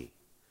helped me.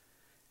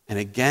 And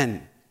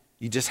again,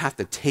 you just have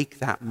to take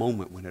that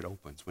moment when it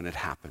opens, when it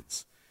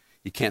happens.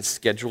 You can't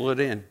schedule it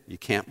in, you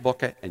can't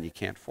book it, and you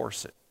can't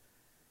force it.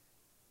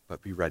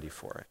 But be ready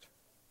for it.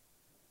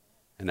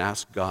 And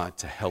ask God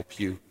to help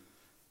you.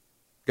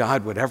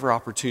 God, whatever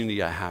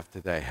opportunity I have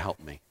today, help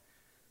me.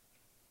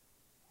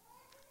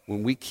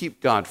 When we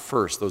keep God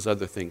first, those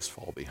other things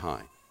fall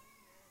behind.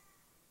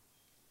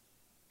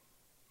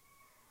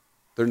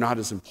 They're not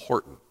as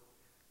important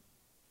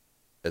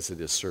as it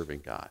is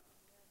serving God.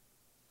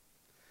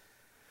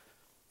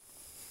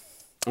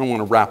 I want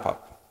to wrap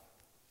up.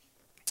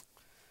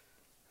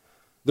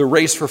 The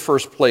race for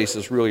first place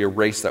is really a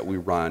race that we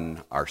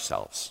run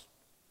ourselves,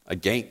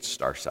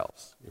 against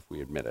ourselves, if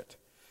we admit it.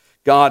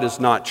 God is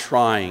not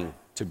trying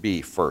to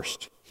be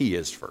first. He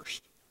is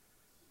first.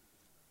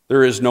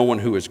 There is no one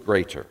who is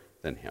greater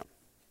than him.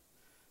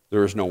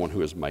 There is no one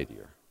who is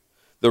mightier.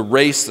 The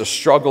race, the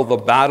struggle, the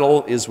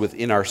battle is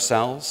within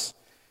ourselves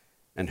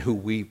and who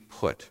we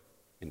put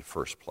in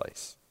first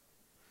place.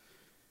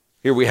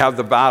 Here we have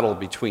the battle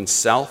between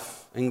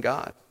self and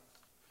God.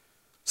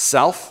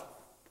 Self,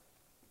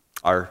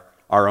 our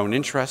own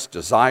interests,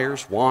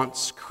 desires,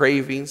 wants,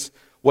 cravings,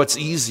 what's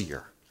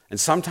easier. And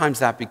sometimes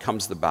that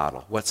becomes the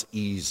battle. What's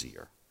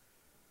easier?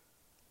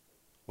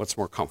 What's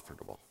more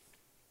comfortable?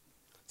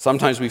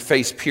 Sometimes we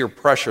face peer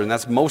pressure, and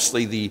that's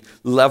mostly the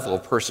level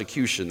of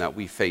persecution that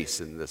we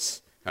face in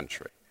this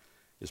country,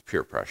 is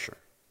peer pressure.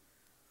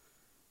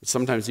 But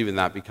sometimes even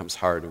that becomes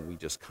hard, and we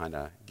just kind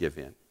of give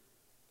in.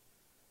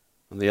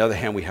 On the other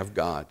hand, we have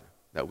God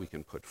that we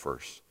can put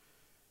first.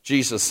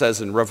 Jesus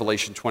says in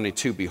Revelation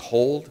 22,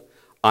 "Behold,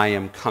 I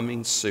am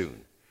coming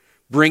soon,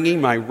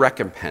 bringing my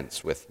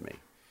recompense with me,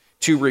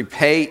 to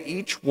repay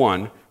each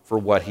one for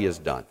what he has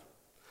done.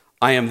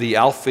 I am the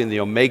Alpha and the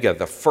Omega,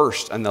 the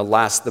first and the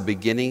last, the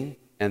beginning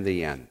and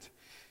the end."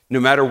 No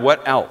matter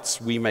what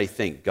else we may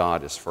think,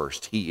 God is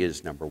first. He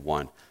is number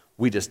one.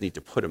 We just need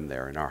to put him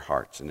there in our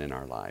hearts and in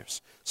our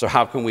lives. So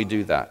how can we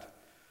do that?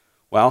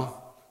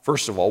 Well,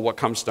 first of all, what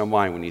comes to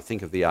mind when you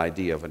think of the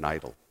idea of an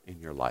idol in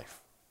your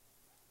life?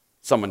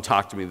 Someone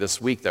talked to me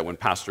this week that when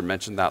Pastor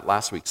mentioned that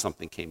last week,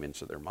 something came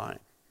into their mind.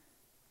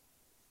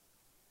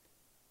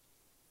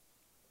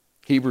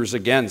 Hebrews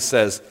again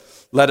says,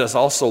 "Let us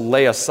also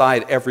lay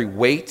aside every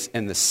weight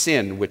and the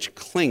sin which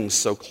clings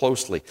so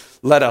closely.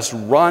 Let us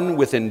run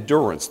with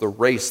endurance the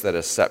race that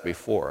is set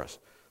before us,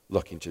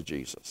 looking to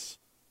Jesus."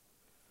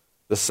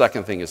 The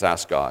second thing is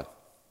ask God.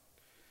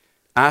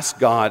 Ask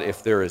God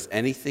if there is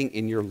anything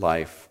in your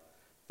life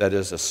that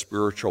is a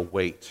spiritual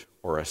weight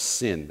or a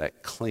sin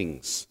that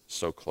clings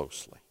so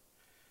closely,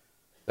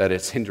 that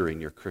it's hindering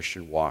your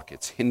Christian walk.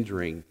 It's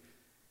hindering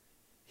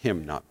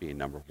him not being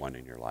number one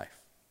in your life.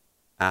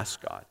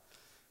 Ask God.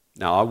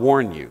 Now, I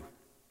warn you,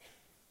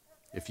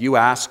 if you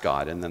ask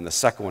God, and then the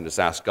second one is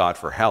ask God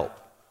for help,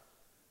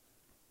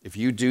 if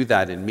you do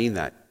that and mean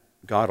that,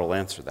 God will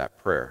answer that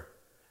prayer,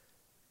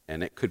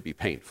 and it could be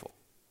painful.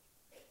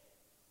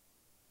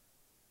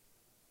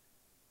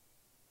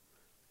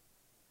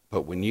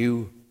 But when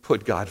you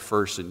put God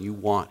first and you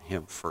want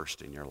him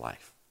first in your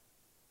life,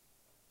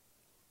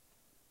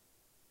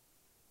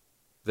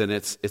 then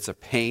it's a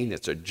pain,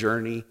 it's a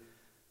journey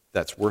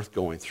that's worth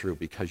going through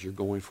because you're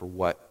going for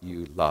what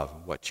you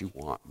love, what you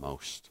want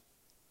most.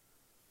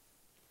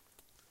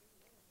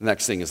 The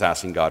next thing is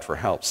asking God for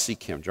help.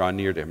 Seek him, draw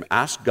near to him.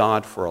 Ask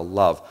God for a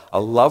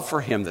love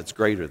for him that's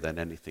greater than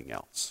anything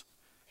else.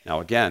 Now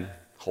again,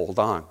 hold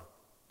on.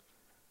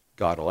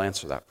 God will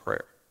answer that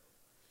prayer.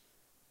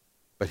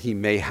 But he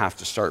may have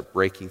to start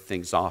breaking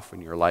things off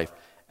in your life,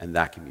 and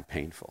that can be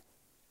painful.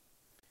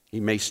 He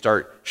may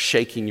start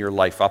shaking your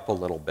life up a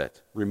little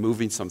bit,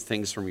 removing some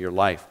things from your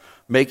life,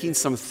 making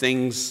some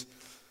things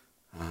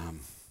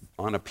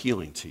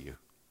unappealing to you,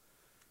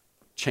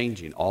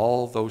 changing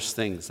all those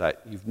things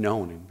that you've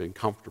known and been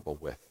comfortable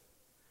with.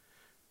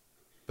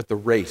 But the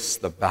race,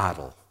 the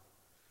battle,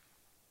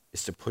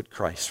 is to put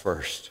Christ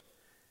first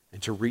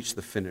and to reach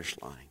the finish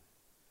line,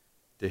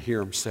 to hear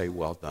him say,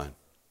 "Well done,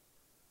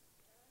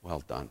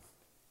 well done."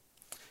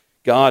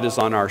 God is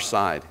on our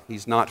side.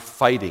 He's not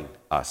fighting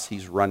us.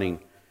 He's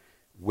running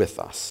with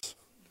us.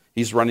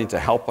 He's running to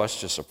help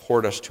us, to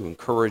support us, to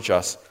encourage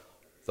us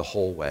the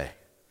whole way.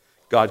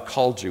 God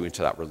called you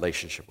into that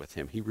relationship with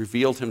him. He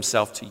revealed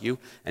himself to you,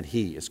 and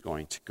he is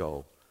going to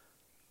go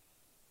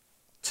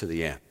to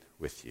the end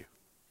with you.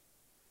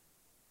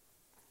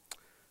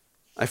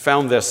 I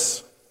found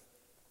this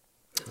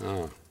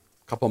a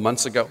couple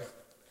months ago.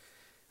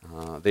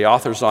 The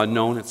author's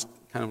unknown. It's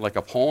kind of like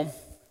a poem,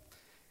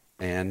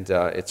 and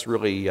it's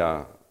really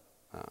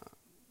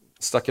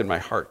stuck in my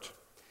heart,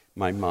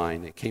 my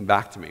mind. It came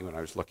back to me when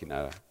I was looking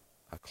at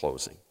a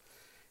closing,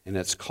 and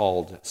it's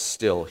called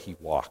 "Still He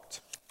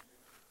Walked."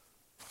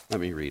 Let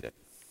me read it.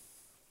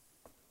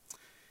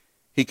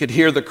 He could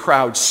hear the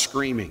crowd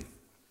screaming,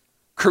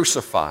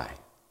 "Crucify,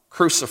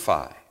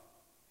 crucify."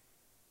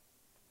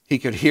 He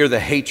could hear the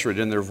hatred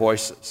in their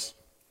voices.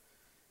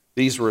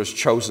 These were his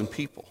chosen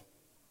people.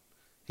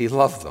 He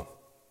loved them,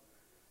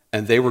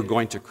 and they were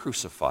going to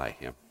crucify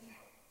him.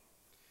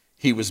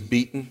 He was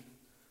beaten,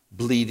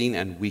 bleeding,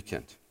 and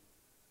weakened.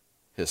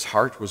 His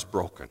heart was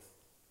broken,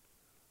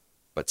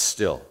 but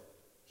still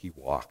he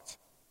walked.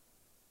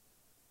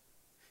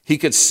 He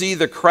could see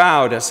the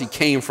crowd as he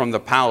came from the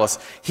palace.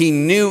 He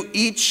knew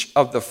each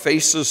of the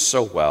faces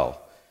so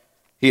well.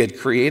 He had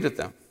created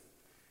them.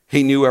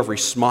 He knew every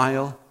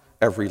smile,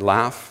 every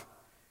laugh,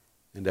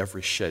 and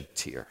every shed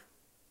tear.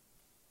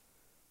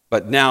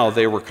 But now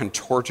they were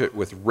contorted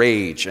with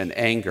rage and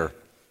anger.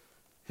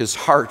 His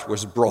heart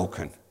was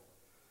broken,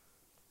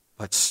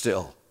 but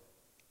still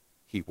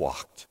he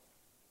walked.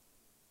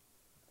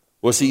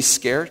 Was he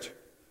scared?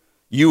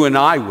 You and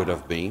I would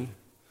have been.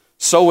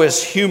 So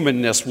his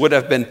humanness would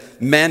have been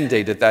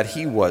mandated that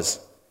he was.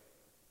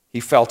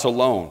 He felt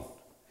alone.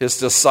 His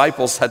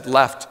disciples had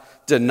left,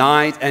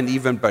 denied, and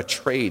even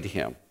betrayed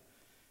him.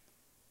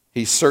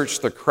 He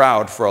searched the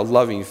crowd for a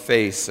loving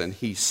face, and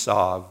he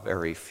saw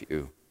very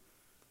few.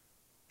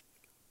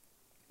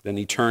 Then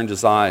he turned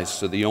his eyes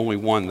to the only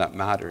one that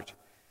mattered,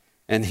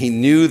 and he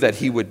knew that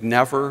he would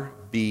never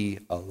be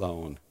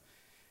alone.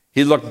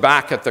 He looked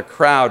back at the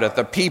crowd, at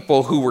the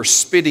people who were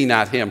spitting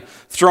at him,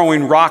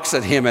 throwing rocks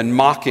at him and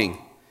mocking,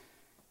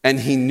 and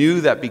he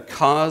knew that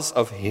because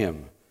of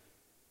him,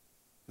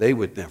 they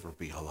would never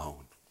be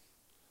alone.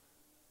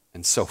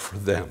 And so for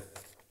them,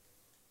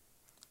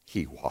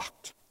 he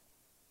walked.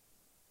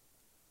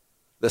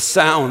 The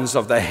sounds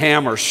of the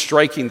hammer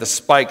striking the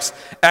spikes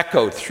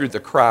echoed through the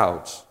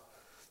crowds.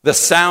 The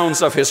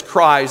sounds of his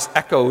cries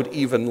echoed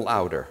even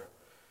louder.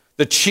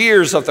 The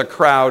cheers of the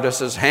crowd as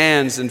his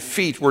hands and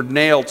feet were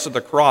nailed to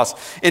the cross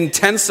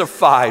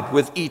intensified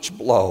with each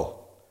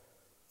blow.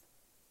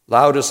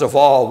 Loudest of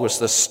all was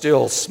the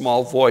still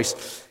small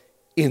voice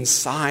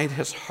inside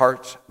his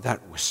heart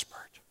that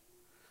whispered,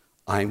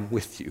 "I'm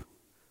with you,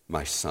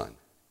 my son."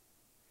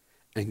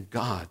 And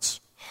God's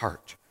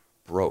heart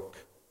broke.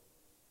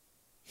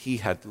 He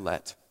had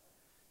let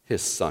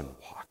his son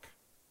walk.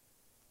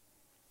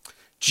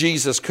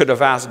 Jesus could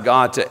have asked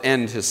God to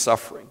end his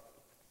suffering,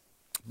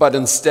 but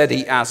instead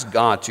he asked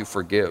God to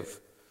forgive.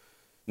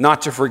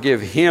 Not to forgive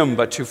him,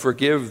 but to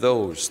forgive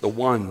those, the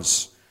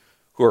ones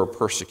who are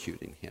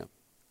persecuting him.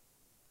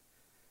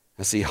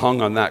 As he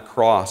hung on that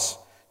cross,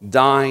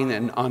 dying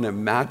an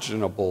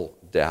unimaginable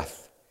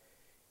death,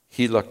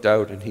 he looked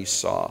out and he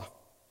saw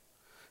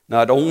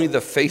not only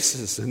the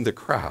faces in the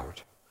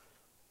crowd,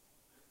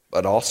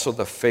 but also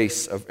the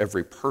face of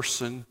every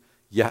person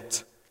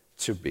yet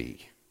to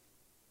be.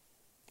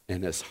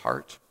 And his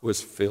heart was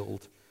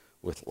filled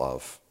with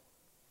love.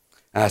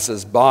 As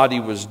his body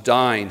was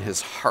dying,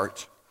 his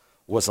heart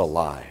was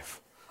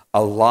alive.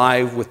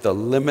 Alive with the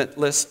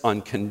limitless,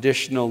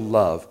 unconditional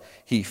love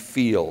he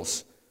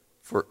feels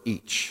for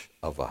each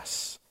of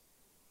us.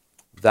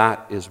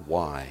 That is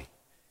why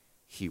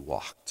he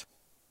walked.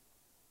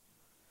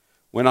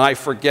 When I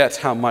forget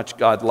how much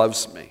God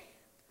loves me,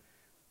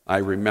 I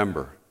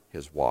remember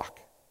his walk.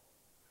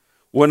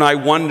 When I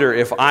wonder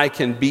if I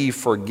can be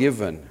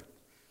forgiven,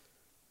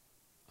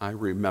 I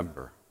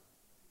remember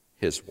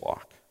his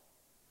walk.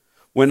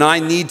 When I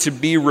need to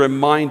be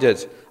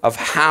reminded of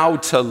how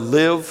to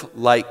live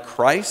like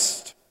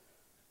Christ,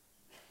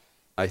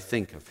 I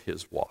think of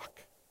his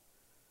walk.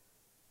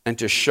 And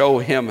to show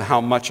him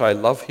how much I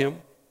love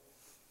him,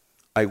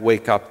 I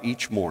wake up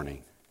each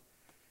morning,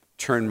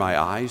 turn my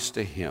eyes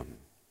to him,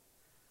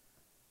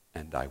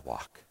 and I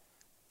walk.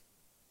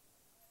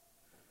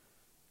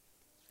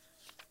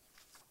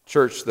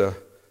 Church, the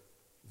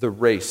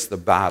race, the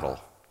battle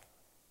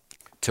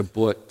to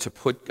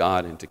put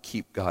God and to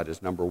keep God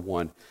as number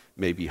one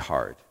may be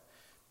hard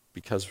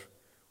because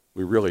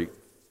we really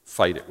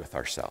fight it with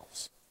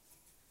ourselves.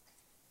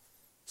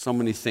 So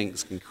many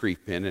things can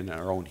creep in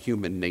our own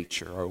human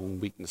nature, our own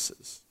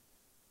weaknesses.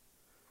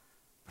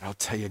 But I'll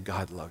tell you,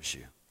 God loves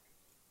you.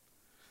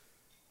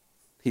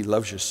 He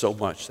loves you so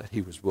much that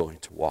he was willing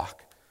to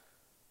walk.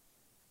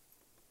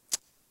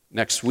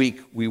 Next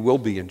week, we will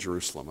be in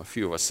Jerusalem, a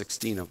few of us,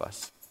 16 of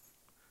us.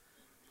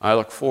 I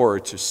look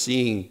forward to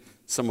seeing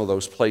some of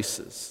those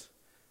places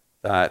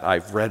that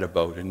I've read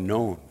about and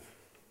known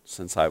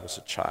since I was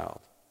a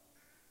child.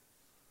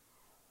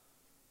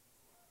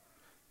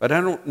 But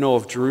I don't know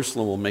if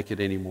Jerusalem will make it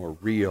any more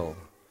real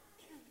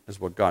as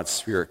what God's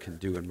Spirit can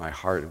do in my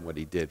heart and what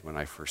he did when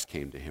I first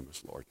came to him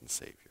as Lord and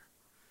Savior.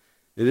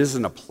 It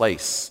isn't a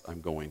place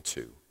I'm going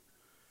to.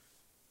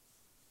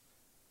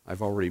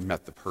 I've already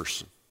met the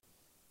person.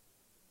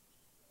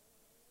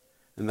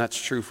 And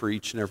that's true for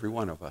each and every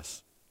one of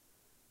us.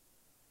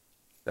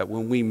 That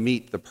when we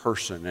meet the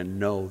person and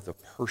know the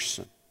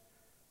person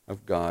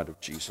of God,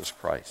 of Jesus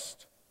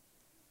Christ,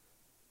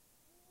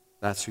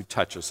 that's who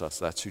touches us,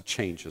 that's who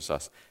changes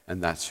us,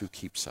 and that's who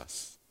keeps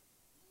us.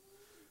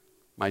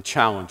 My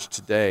challenge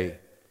today,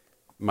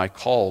 my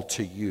call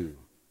to you,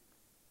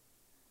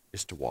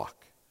 is to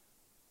walk.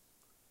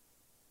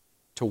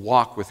 To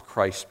walk with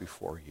Christ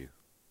before you.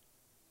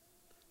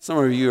 Some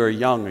of you are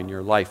young and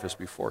your life is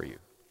before you.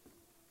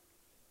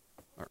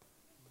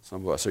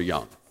 Some of us are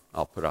young.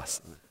 I'll put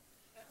us in there.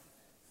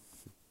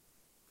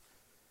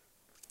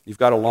 You've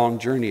got a long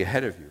journey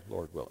ahead of you,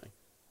 Lord willing.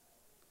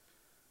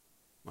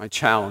 My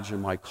challenge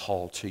and my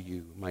call to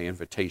you, my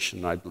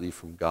invitation, I believe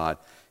from God,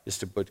 is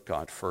to put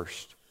God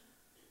first.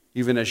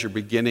 Even as you're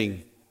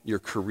beginning your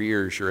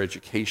careers, your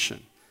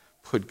education,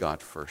 put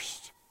God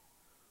first.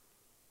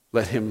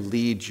 Let him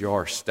lead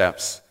your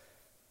steps.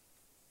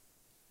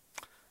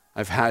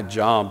 I've had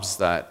jobs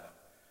that,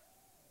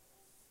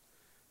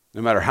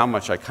 no matter how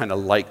much I kind of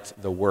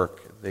liked the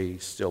work, they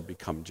still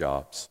become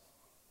jobs.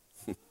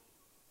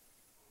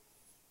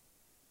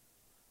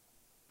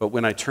 But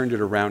when I turned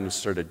it around and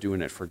started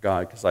doing it for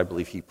God, because I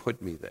believe he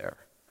put me there,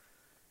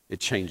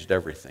 it changed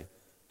everything.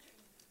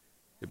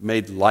 It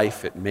made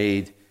life, it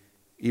made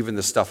even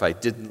the stuff I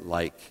didn't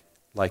like,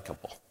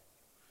 likable.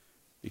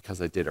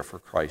 Because I did it for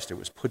Christ. It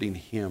was putting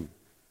him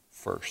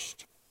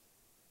first.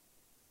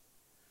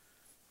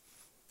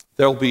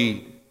 There'll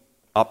be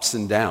ups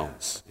and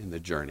downs in the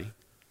journey.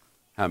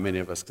 How many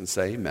of us can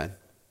say amen?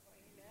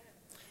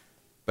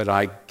 But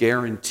I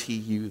guarantee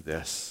you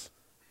this,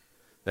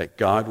 that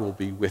God will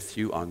be with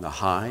you on the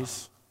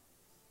highs,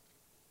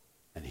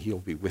 and he'll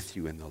be with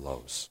you in the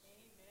lows.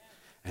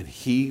 And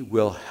he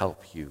will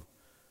help you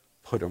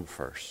put him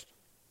first.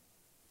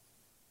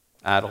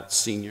 Adults,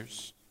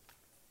 seniors,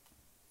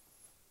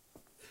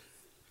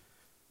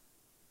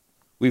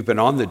 we've been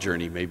on the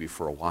journey maybe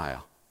for a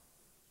while.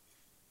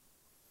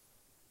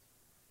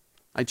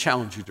 I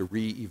challenge you to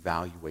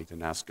reevaluate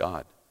and ask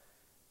God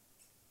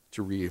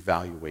to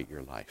reevaluate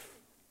your life.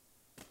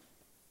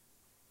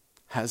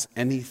 Has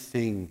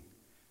anything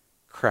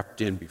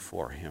crept in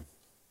before him?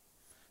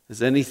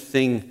 Has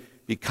anything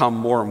become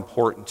more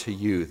important to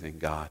you than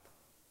God?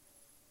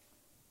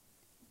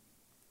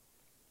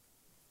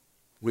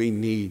 We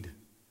need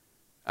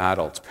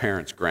adults,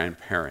 parents,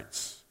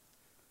 grandparents,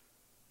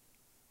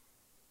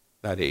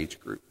 that age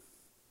group,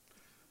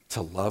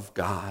 to love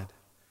God,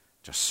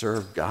 to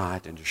serve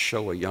God, and to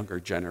show a younger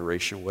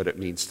generation what it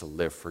means to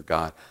live for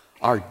God.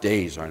 Our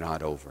days are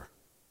not over.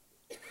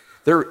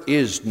 There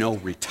is no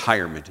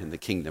retirement in the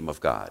kingdom of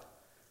God.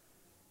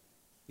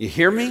 You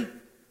hear me?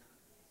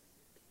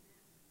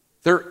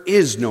 There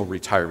is no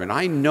retirement.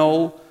 I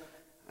know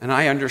and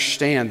I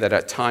understand that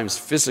at times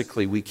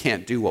physically we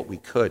can't do what we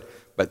could,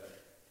 but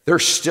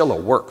there's still a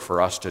work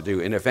for us to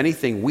do. And if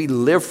anything, we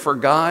live for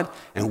God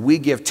and we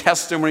give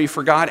testimony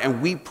for God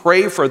and we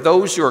pray for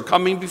those who are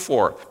coming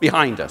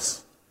behind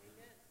us.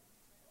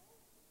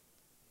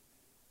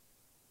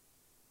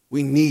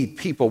 We need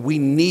people. We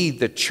need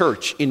the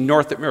church in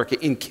North America,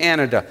 in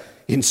Canada,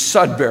 in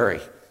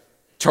Sudbury,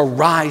 to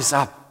rise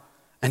up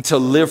and to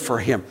live for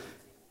him.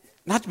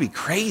 Not to be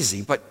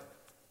crazy, but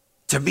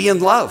to be in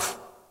love.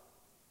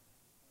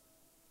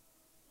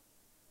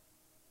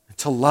 And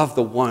to love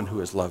the one who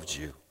has loved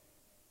you.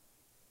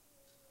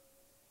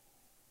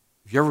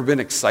 Have you ever been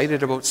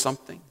excited about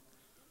something?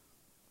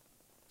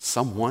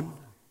 Someone?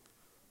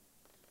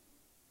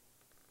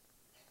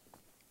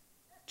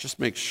 Just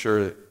make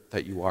sure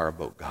that you are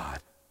about God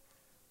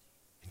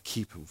and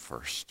keep him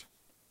first.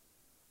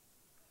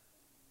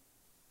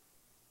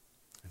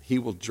 And he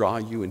will draw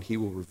you and he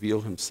will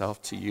reveal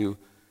himself to you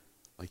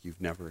like you've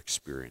never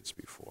experienced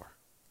before.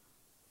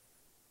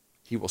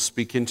 He will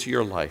speak into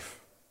your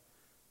life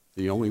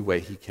the only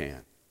way he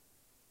can.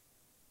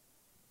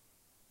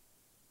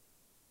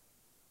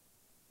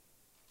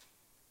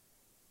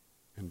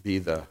 And be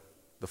the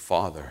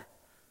father,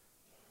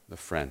 the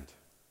friend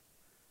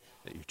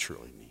that you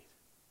truly need.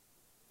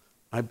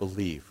 I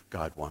believe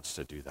God wants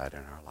to do that in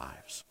our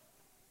lives.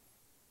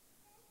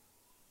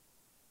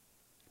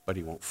 But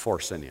he won't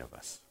force any of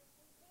us.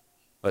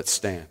 Let's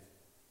stand.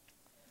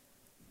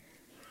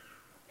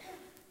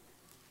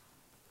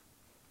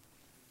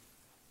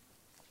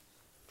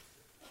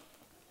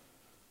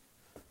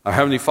 Our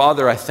Heavenly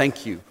Father, I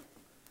thank you.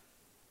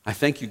 I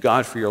thank you,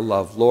 God, for your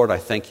love. Lord, I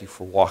thank you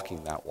for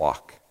walking that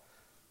walk.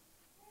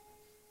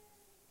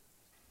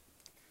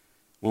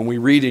 When we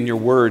read in your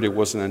word, it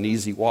wasn't an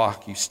easy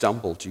walk. You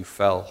stumbled, you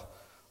fell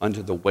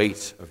under the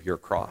weight of your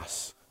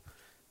cross.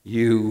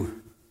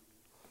 You,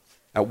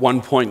 at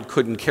one point,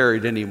 couldn't carry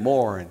it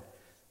anymore, and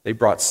they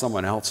brought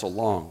someone else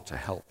along to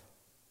help.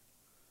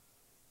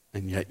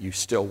 And yet you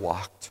still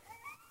walked.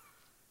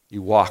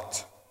 You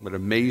walked. What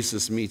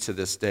amazes me to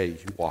this day,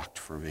 you walked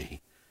for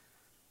me,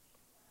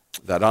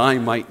 that I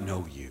might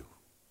know you.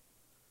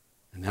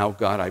 And now,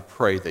 God, I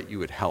pray that you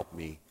would help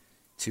me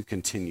to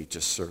continue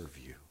to serve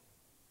you.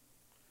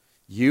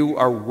 You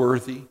are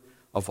worthy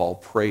of all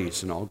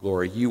praise and all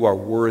glory. You are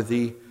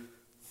worthy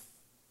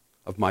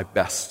of my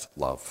best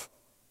love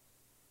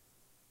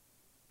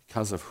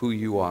because of who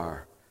you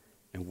are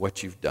and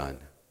what you've done.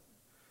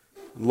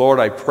 Lord,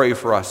 I pray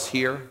for us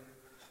here.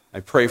 I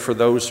pray for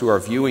those who are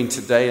viewing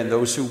today and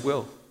those who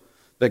will,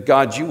 that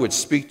God, you would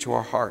speak to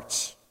our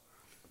hearts.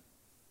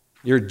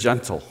 You're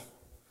gentle.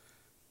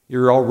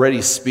 You're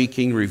already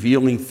speaking,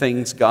 revealing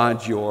things.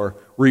 God, you're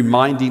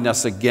reminding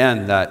us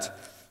again that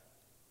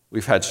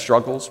we've had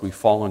struggles, we've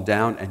fallen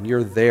down, and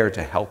you're there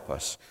to help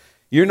us.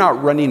 You're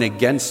not running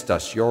against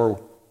us.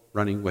 You're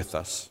running with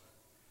us.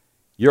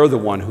 You're the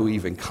one who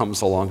even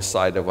comes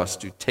alongside of us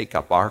to take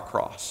up our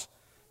cross,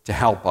 to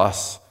help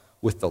us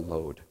with the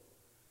load,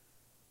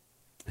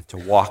 and to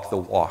walk the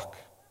walk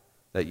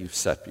that you've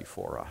set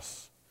before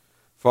us.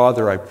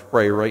 Father, I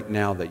pray right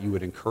now that you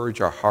would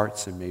encourage our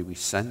hearts, and may we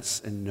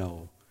sense and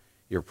know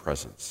your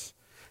presence.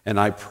 And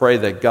I pray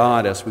that,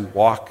 God, as we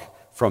walk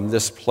from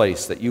this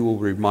place, that you will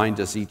remind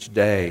us each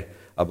day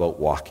about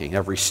walking.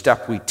 Every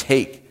step we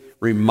take,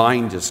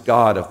 remind us,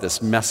 God, of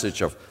this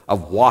message of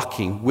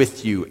walking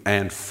with you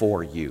and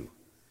for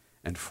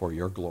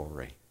your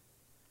glory.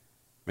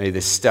 May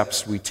the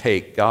steps we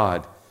take,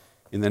 God,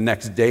 in the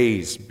next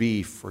days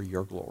be for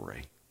your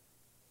glory,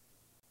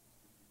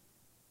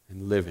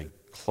 and living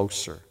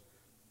closer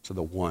to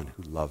the one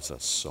who loves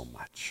us so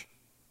much.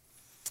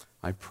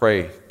 I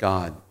pray,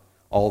 God,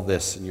 all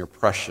this in your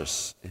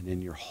precious and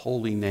in your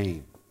holy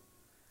name.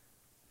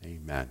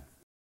 Amen.